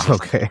had.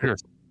 Okay.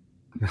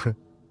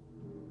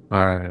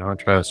 All right, I'll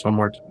try this one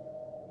more time.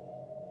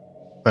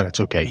 But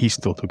it's okay. He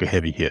still took a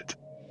heavy hit.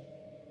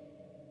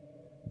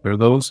 Where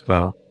those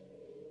spell?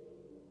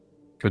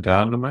 Go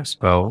down to my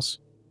spells.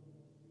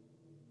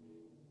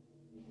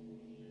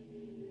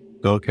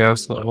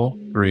 Spellcast level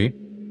 3.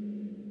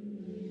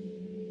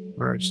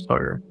 Where I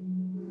start.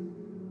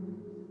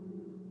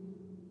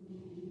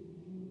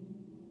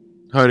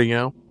 Hiding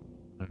out.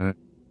 Alright.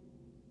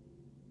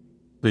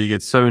 So you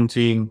get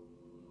 17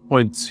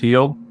 points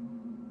healed.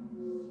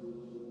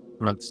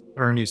 That's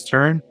Ernie's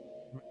turn.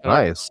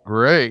 Nice.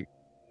 Great.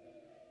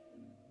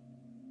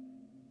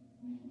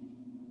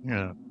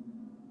 Yeah.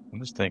 I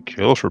just think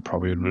Ilford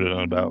probably would have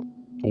done about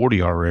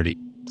 40 already.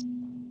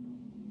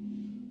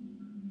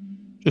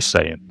 Just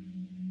saying.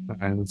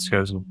 Alright, let's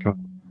go.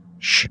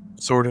 Shh.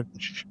 Sort of.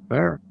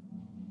 There.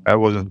 That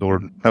wasn't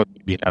Gordon. That was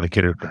being out of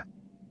character.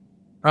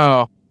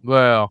 Oh,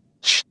 well.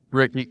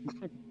 Ricky.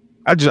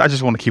 I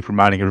just want to keep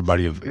reminding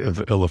everybody of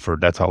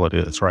Illiford. That's all it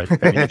is, right?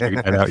 Have you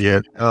figured that out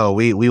yet? Oh,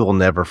 we will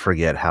never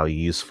forget how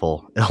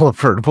useful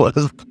Illiford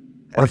was.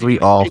 As we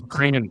all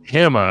Cleaning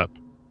him up.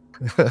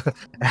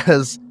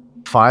 as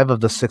 5 of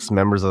the 6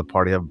 members of the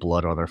party have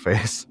blood on their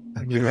face.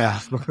 Yeah.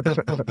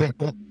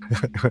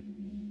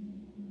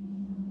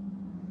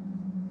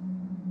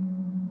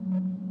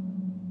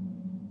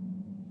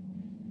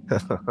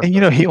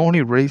 And he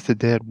only raised the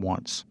dead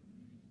once.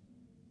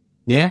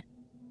 Yeah.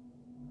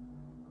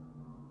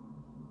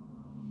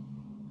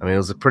 I mean, it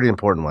was a pretty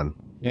important one.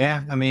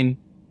 Yeah, I mean,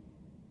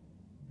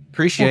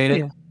 appreciate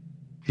it.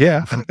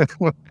 Yeah.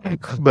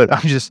 But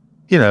I'm just,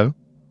 That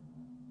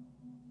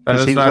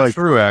is not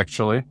true,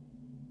 actually.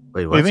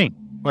 Wait, what do you mean?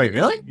 Wait,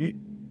 really?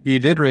 He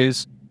did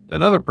raise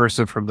another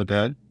person from the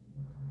dead.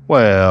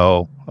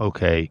 Well,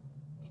 okay.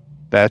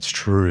 That's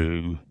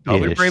true. Oh,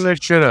 let me bring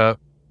that shit up.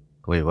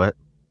 Wait, what?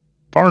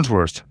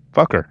 Farnsworth.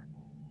 Fucker.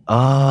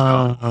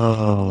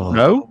 Oh.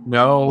 No?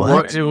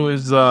 What? It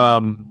was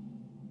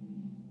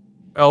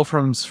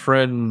Elfram's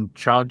friend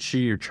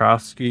Chachi or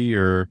Chosky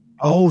or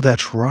Oh,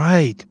 that's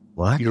right.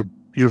 What? Your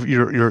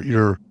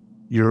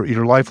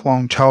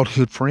lifelong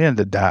childhood friend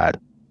that died.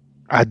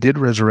 I did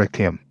resurrect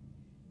him.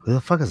 Who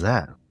the fuck is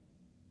that?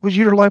 Was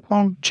your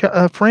lifelong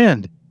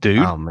friend, dude?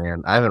 Oh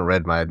man, I haven't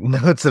read my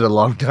notes in a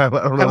long time.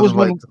 I don't know.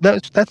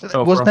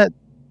 Wasn't that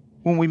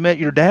when we met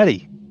your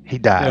daddy? He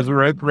died. It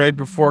was right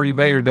before you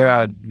met your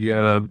dad. You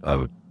had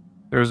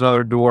there was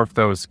another dwarf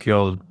that was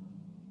killed.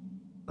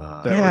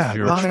 I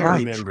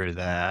remember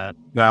that.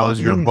 That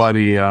was your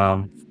buddy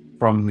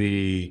from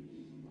the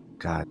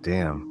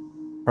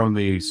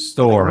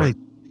store. Right.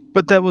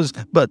 But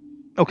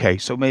okay,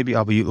 so maybe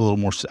I'll be a little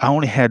more. I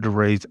only had to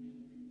raise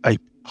a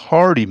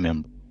party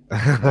member.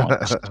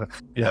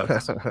 Yeah.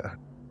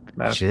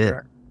 Shit.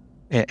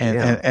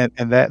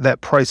 And that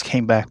price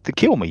came back to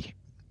kill me.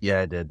 Yeah,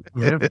 I did.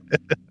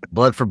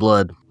 Blood for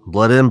blood.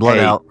 Blood in, blood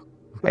out.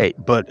 Hey,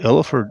 but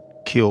Illiford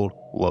killed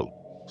Lo.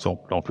 So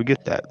don't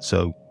forget that.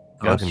 So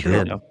fucking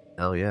did.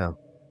 Hell yeah.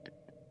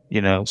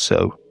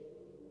 So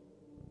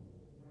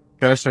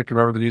Gosh, I can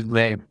remember the dude's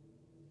name.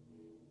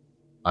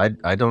 I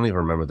don't even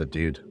remember the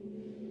dude.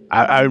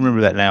 I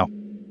remember that now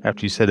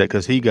after you said that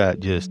because he got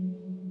just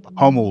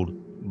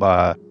pummeled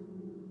by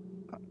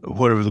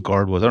whatever the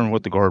guard was. I don't know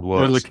what the guard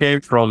was. The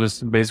cave troll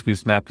just basically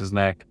snapped his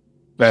neck.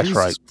 That's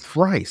Jesus right.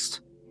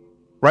 Christ.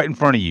 Right in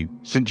front of you,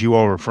 since you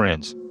all were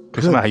friends.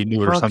 Because somehow he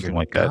knew it or something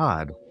like that.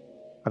 God.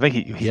 I think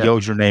he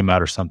yelled your name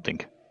out or something.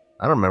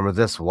 I don't remember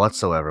this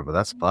whatsoever, but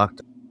that's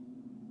fucked.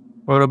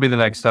 Well, it'll be the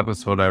next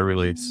episode I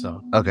release.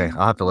 So okay,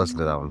 I'll have to listen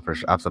to that one for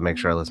sure. I have to make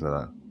sure I listen to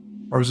that.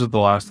 Or was it the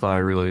last one I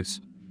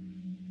released?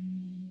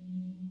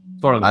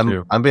 one of the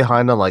two. I'm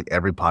behind on like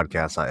every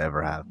podcast I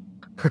ever have.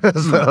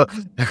 So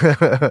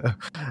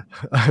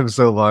I'm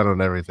so behind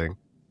on everything.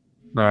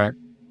 All right.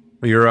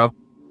 You're up.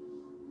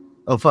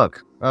 Oh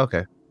fuck.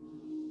 Okay.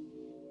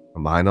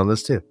 I'm behind on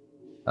this too.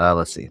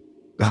 Let's see.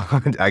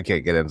 I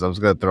can't get in, so I'm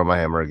just gonna throw my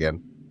hammer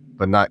again,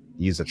 but not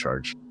use a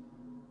charge.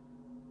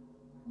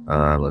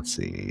 Let's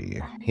see.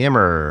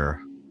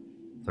 Hammer.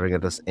 Throwing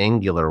at this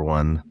angular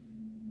one.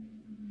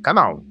 Come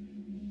on.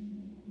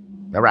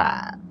 All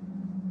right.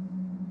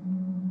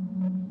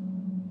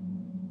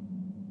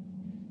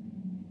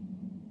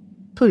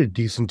 Pretty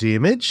decent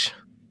damage.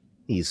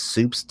 He's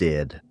soups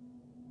dead.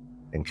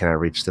 And can I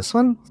reach this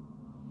one?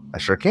 I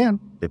sure can.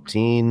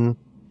 15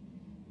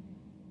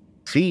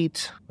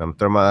 feet. I'm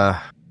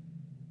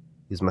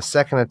use my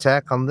second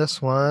attack on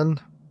this one.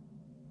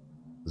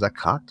 Is that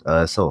cocked?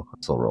 So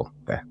roll.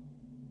 Okay.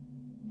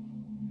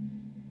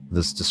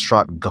 This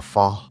distraught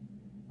guffaw.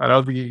 I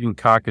don't think you can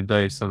cock a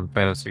dice on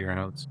fantasy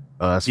rounds.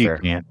 Oh, that's You fair.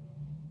 can.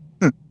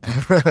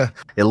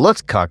 It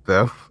looks cocked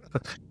though.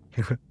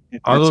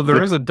 Although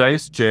there is a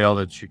dice jail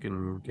that you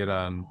can get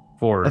on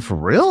for. For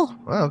real?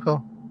 Wow,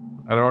 cool.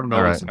 I don't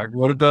know exactly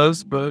what it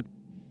does, but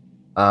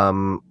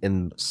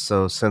and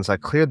so since I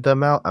cleared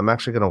them out, I'm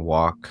actually gonna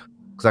walk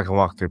because I can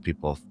walk through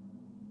people.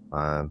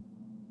 5,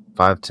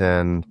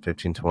 10,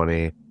 15,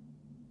 20,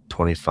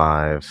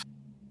 25.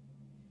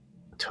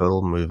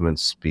 Total movement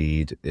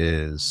speed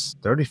is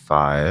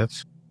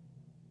 35.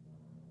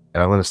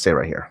 And I'm gonna stay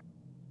right here.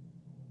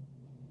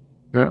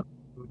 Yeah.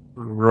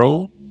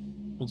 Roll.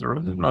 Is it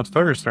really? Not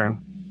Tugger's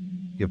turn.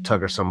 Give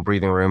Tugger some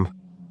breathing room.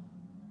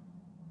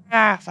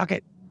 Ah, fuck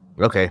it.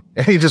 Okay.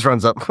 He just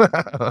runs up.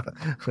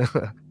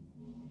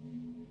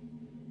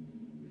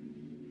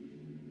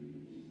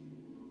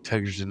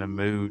 Tugger's in the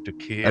mood to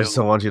kill. I just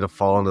don't want you to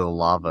fall into the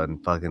lava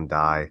and fucking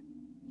die.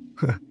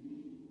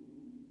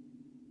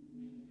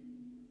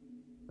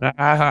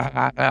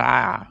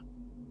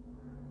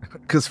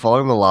 Because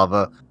falling in the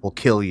lava will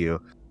kill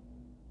you.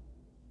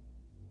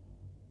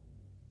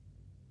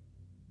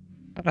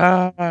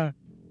 God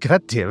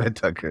damn it,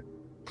 Tucker.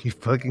 You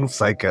fucking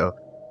psycho.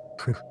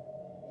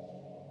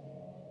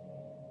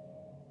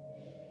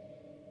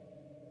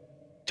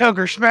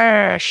 Tugger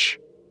smash!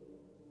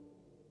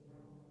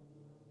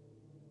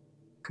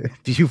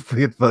 Do you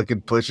get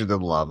fucking push into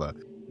the lava?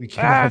 You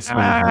can't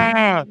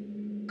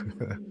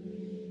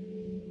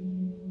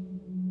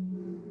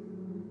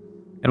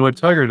And what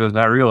Tugger does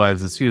not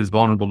realize is he is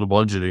vulnerable to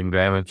bludgeoning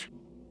damage.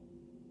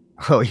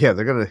 Oh yeah,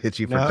 they're gonna hit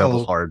you for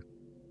double hard.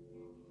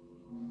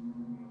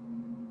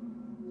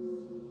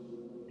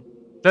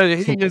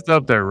 He gets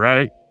up there,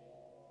 right?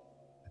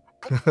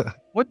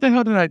 What the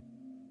hell did I...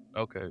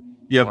 Okay.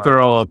 Yep, Wow. they're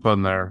all up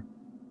on there.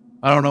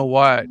 I don't know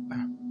what.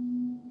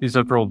 He's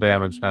up to roll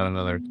damage, not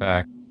another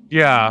attack.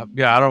 Yeah,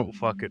 I don't...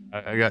 Fuck it.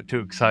 I got too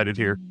excited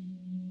here.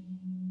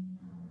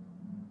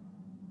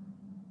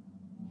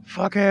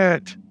 Fuck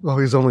it. Oh,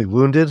 he's only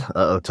wounded?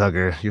 Uh-oh,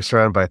 Tugger. You're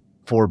surrounded by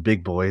 4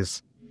 big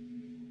boys.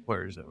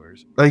 Where is it?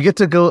 Oh, you get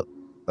to go...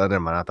 Oh, never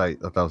mind. I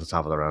thought that was the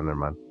top of the round. Never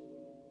mind.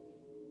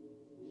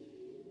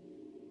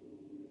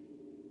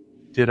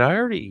 Did I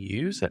already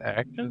use an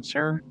action,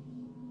 sir?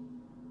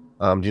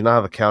 Do you not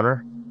have a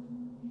counter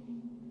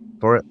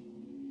for it?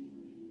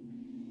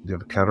 Do you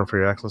have a counter for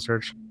your action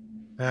surge?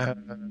 I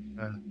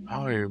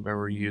don't even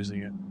remember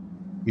using it.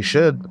 You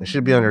should. It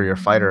should be under your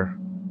fighter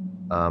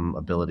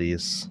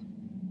abilities.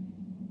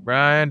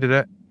 Brian, did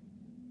I...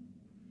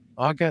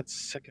 Oh, I got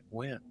second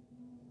wind.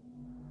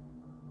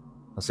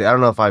 Let's see. I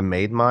don't know if I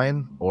made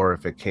mine or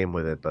if it came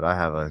with it, but I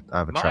have a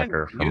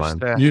tracker for mine.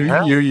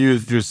 You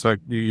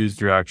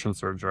used your action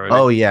surge, right?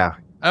 Oh yeah.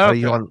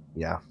 Okay.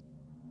 Yeah.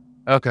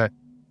 Okay.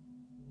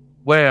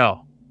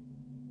 Well.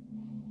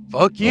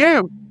 Fuck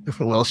you.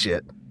 Well,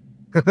 shit.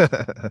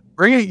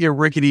 Bring it, you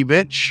rickety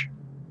bitch.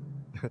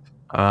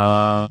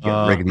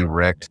 Get rickety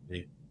wrecked.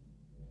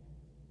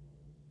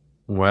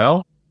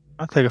 Well,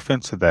 I take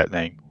offense to that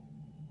name.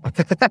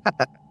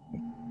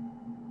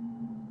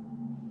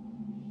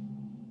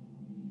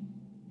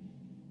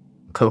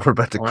 But we're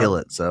about to kill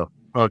it, so.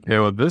 Okay,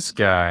 well, this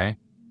guy,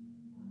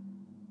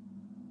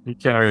 he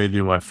can't really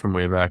do much from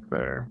way back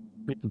there.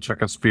 He can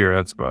chuck a spear,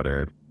 that's about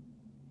it.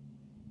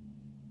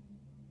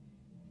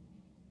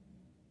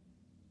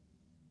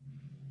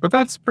 But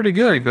that's pretty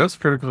good. That's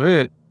critical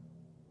hit.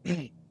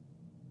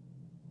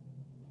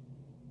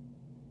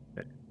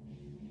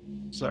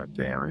 So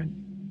damage.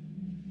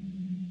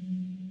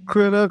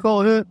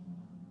 Critical hit.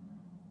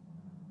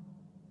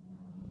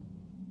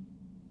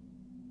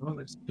 Well,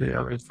 it's the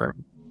other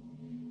thing.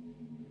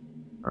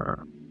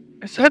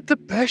 Is that the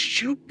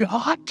best you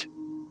got?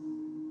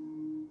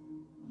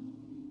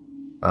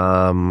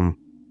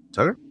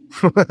 Tucker?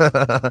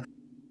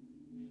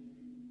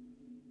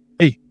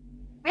 Hey,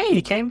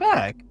 he came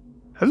back.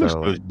 Who's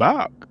So,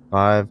 back?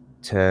 5,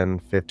 10,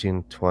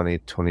 15, 20,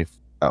 20.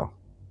 Oh,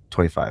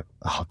 25.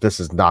 Oh, this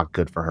is not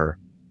good for her.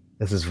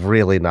 This is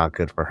really not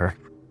good for her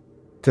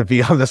to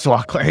be on this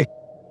walkway.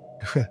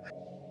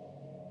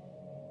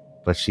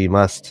 But she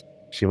must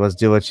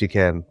do what she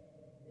can.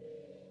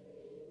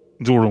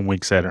 Zordon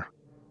winks at her.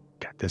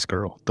 this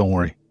girl. Don't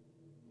worry.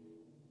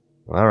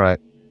 All right.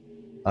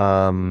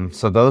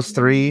 So those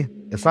three,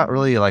 it's not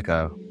really like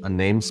a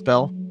name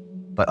spell,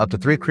 but up to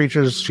 3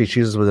 creatures she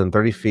chooses within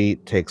 30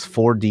 feet takes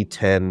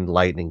 4d10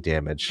 lightning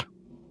damage.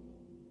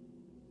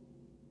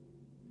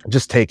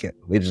 Just take it.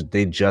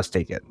 They just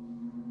take it.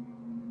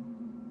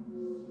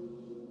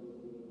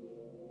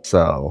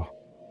 So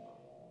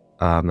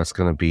that's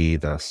gonna be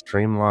the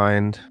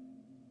streamlined,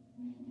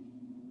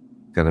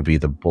 gonna be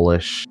the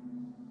bullish,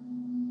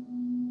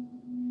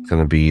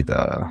 gonna be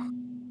the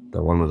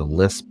one with a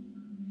lisp.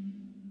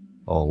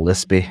 Oh,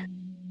 lispy.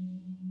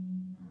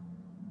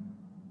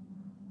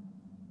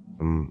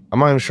 I'm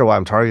not even sure why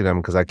I'm targeting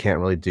them because I can't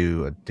really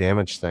do a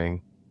damage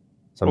thing.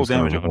 So roll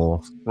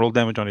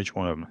damage on each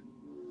one of them.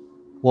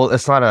 Well,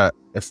 it's not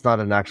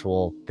an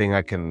actual thing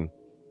I can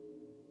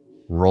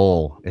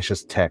roll. It's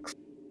just text.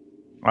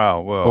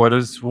 Oh well. What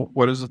does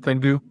the thing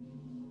do?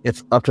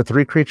 It's up to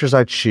 3 creatures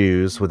I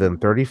choose within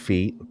 30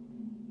 feet.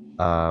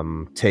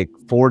 Take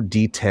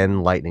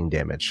 4d10 lightning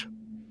damage.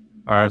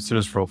 All right, so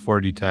just roll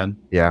 4d10.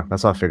 Yeah,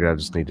 that's all I figured I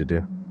just need to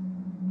do.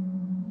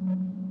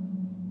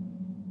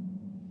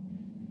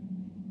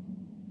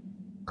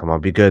 Come on,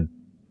 be good.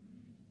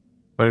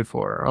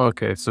 24.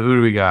 Okay, so who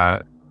do we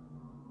got?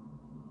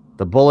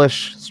 The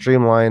bullish,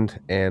 streamlined,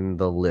 and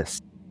the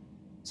list.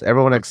 So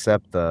everyone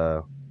except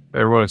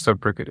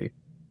Rickety.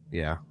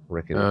 Yeah,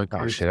 Rickety. Okay,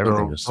 Oh shit,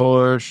 everything so just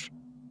bullish.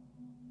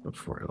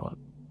 41.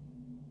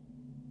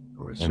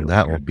 And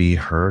that will be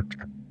her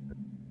turn.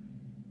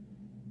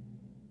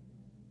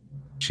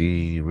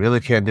 She really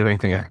can't do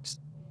anything else.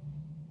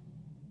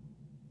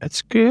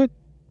 That's good.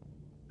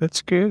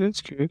 That's good. That's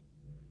good.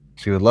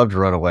 She would love to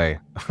run away,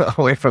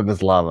 away from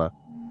this lava.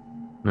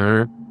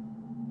 There.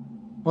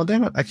 Well,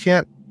 damn it! I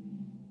can't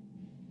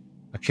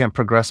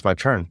progress my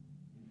turn.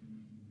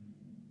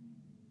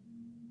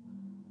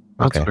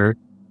 That's Okay. fair.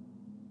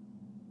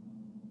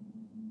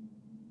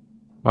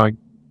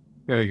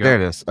 There you go.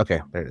 There it is.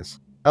 Okay, there it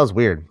is. That was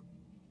weird.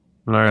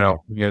 All right,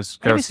 now you guys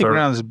got to Everything start.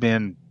 around has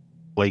been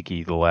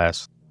flaky the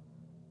last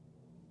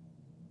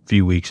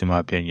few weeks, in my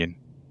opinion.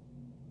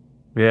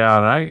 Yeah,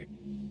 and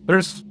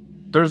there's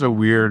a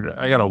weird.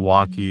 I got a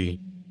wonky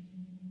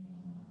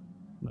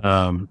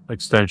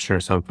extension or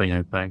something.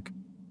 I think.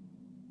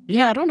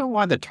 Yeah, I don't know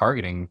why the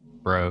targeting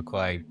broke.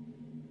 Like,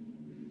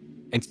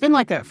 it's been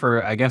like that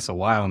for, I guess, a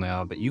while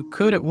now. But you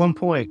could at one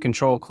point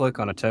control click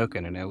on a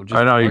token, and it would just.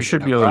 I know you target,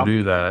 should no be able problem. to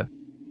do that.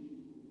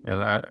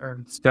 Yeah,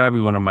 it's gotta be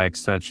one of my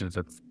extensions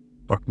that's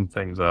fucking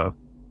things up.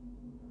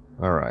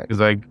 All right.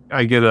 Because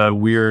I get a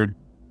weird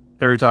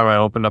every time I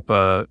open up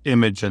a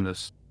image in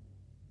this.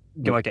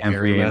 Get like an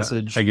error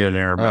message. I get an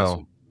error message.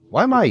 Oh,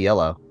 why am I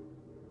yellow?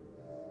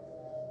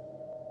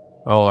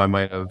 Oh, I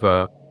might have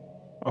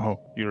Oh,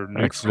 you're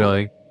next.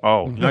 accidentally.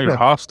 Oh, now you're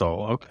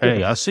hostile.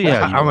 Okay, I see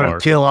how you I'm are. gonna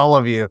kill all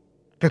of you.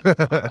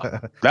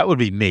 That would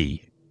be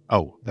me.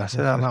 Oh, that's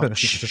it. I'm out.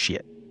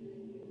 Shit.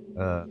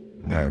 All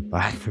right,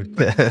 5,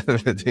 15,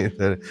 30,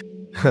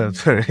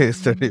 30,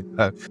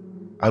 35.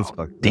 That's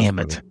fucking. Damn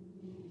it.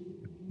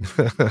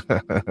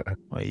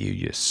 Well,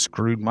 you just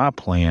screwed my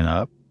plan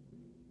up.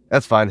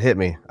 That's fine. Hit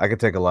me. I can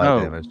take a lot of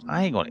No, damage.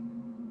 I ain't gonna.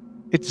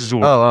 It's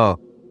Zor. Oh.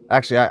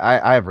 Actually,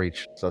 I have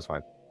reach, so it's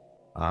fine.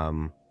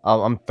 I'm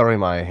throwing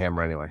my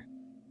hammer anyway.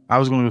 I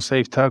was going to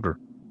save Tugger.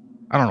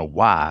 I don't know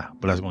why,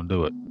 but I was going to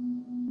do it.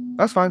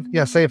 That's fine.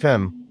 Yeah, save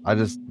him. I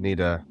just need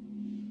a.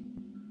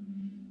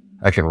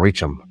 I can reach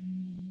him.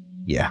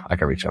 Yeah, I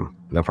can reach him.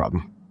 No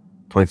problem.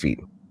 20 feet.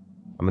 I'm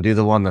gonna do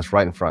the one that's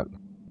right in front.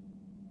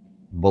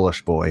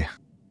 Bullish boy.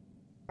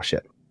 Oh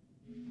shit.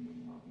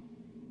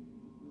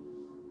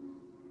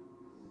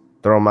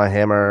 Throw my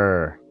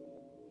hammer.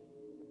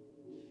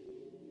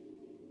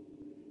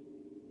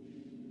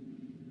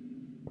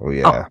 Oh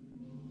yeah.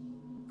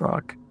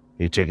 Fuck.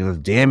 You taking this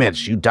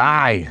damage. You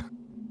die.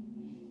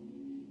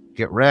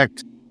 Get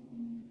wrecked.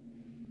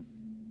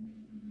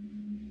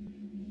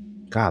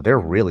 God, they're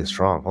really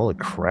strong. Holy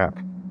crap.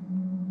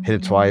 Hit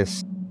it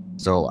twice.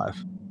 Still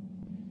alive.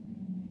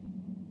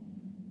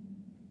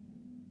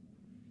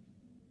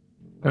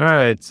 All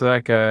right, so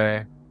that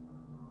guy.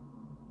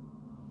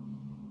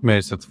 May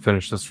just have to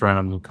finish this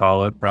round and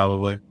call it,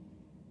 probably.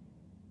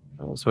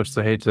 I'll switch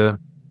to hate to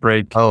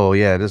break. Oh,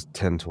 yeah, it is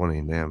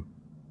 10-20. Damn.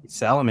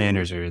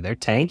 Salamanders they're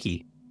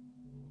tanky.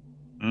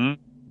 Mm.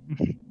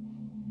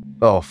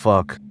 Oh,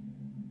 fuck.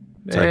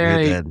 It's like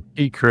you're dead.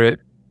 He crit.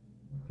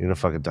 You're gonna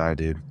fucking die,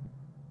 dude.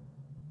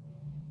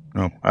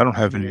 No, I don't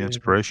have any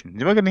inspiration.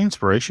 Do I get any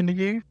inspiration to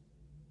give?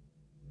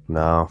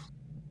 No.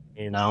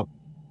 You know?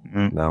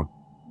 No.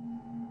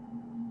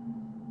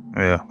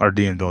 Yeah, our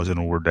DM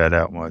doesn't word that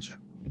out much.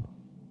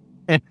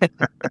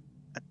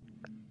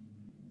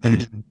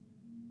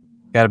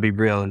 Gotta be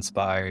real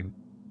inspired.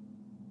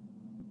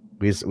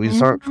 We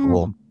just aren't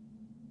cool.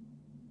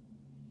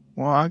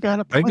 Well, I got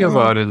a I give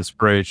out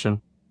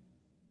inspiration.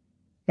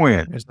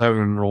 When? It's not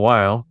been in a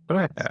while, but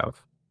I have.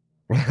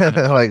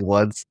 Like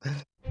once.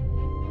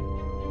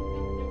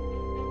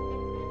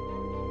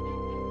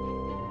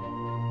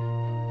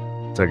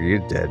 Tucker, you're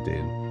dead,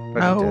 dude.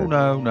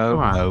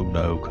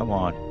 No, come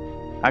on.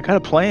 I got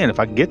a plan if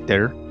I get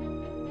there.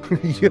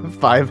 You have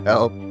 5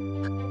 health.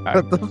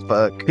 What the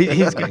fuck?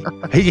 He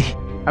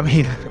I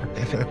mean,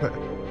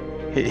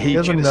 he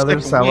has should have another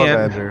second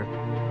wind. salamander.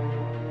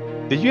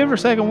 Did you ever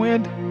second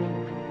wind?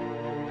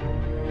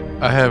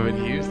 I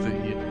haven't used it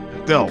yet.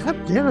 No.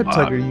 God damn it,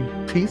 Tucker, you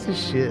piece of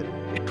shit.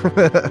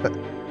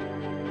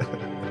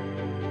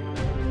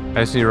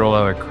 I see you roll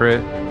out a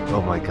crit.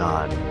 Oh my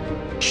god.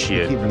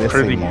 Shit. keep missing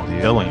Crit him you, on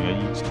dude. killing him.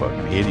 You just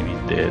fucking hit him.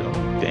 He's dead. Oh,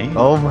 damn.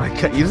 Oh my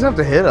god, you just have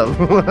to hit him.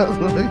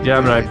 Yeah,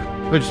 I mean,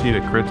 I just need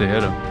a crit to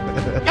hit him.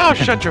 Oh,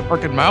 shut your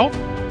fucking mouth.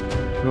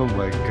 Oh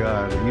my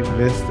god, you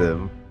missed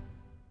him.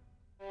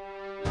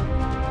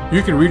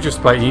 You can reach us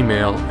by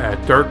email at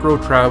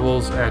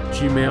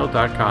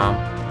darkroadtravels@gmail.com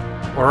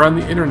or on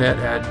the internet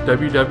at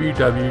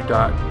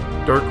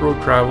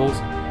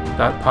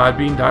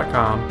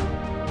www.darkroadtravels.podbean.com,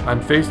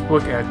 on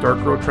Facebook at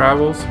Dark Road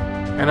Travels,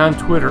 and on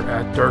Twitter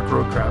at Dark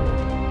Road Travel.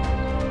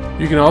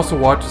 You can also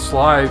watch us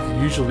live,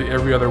 usually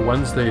every other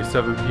Wednesday,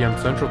 7 p.m.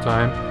 Central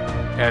Time,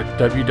 at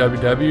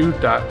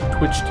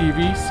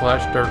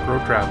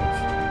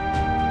www.twitch.tv/darkroadtravels.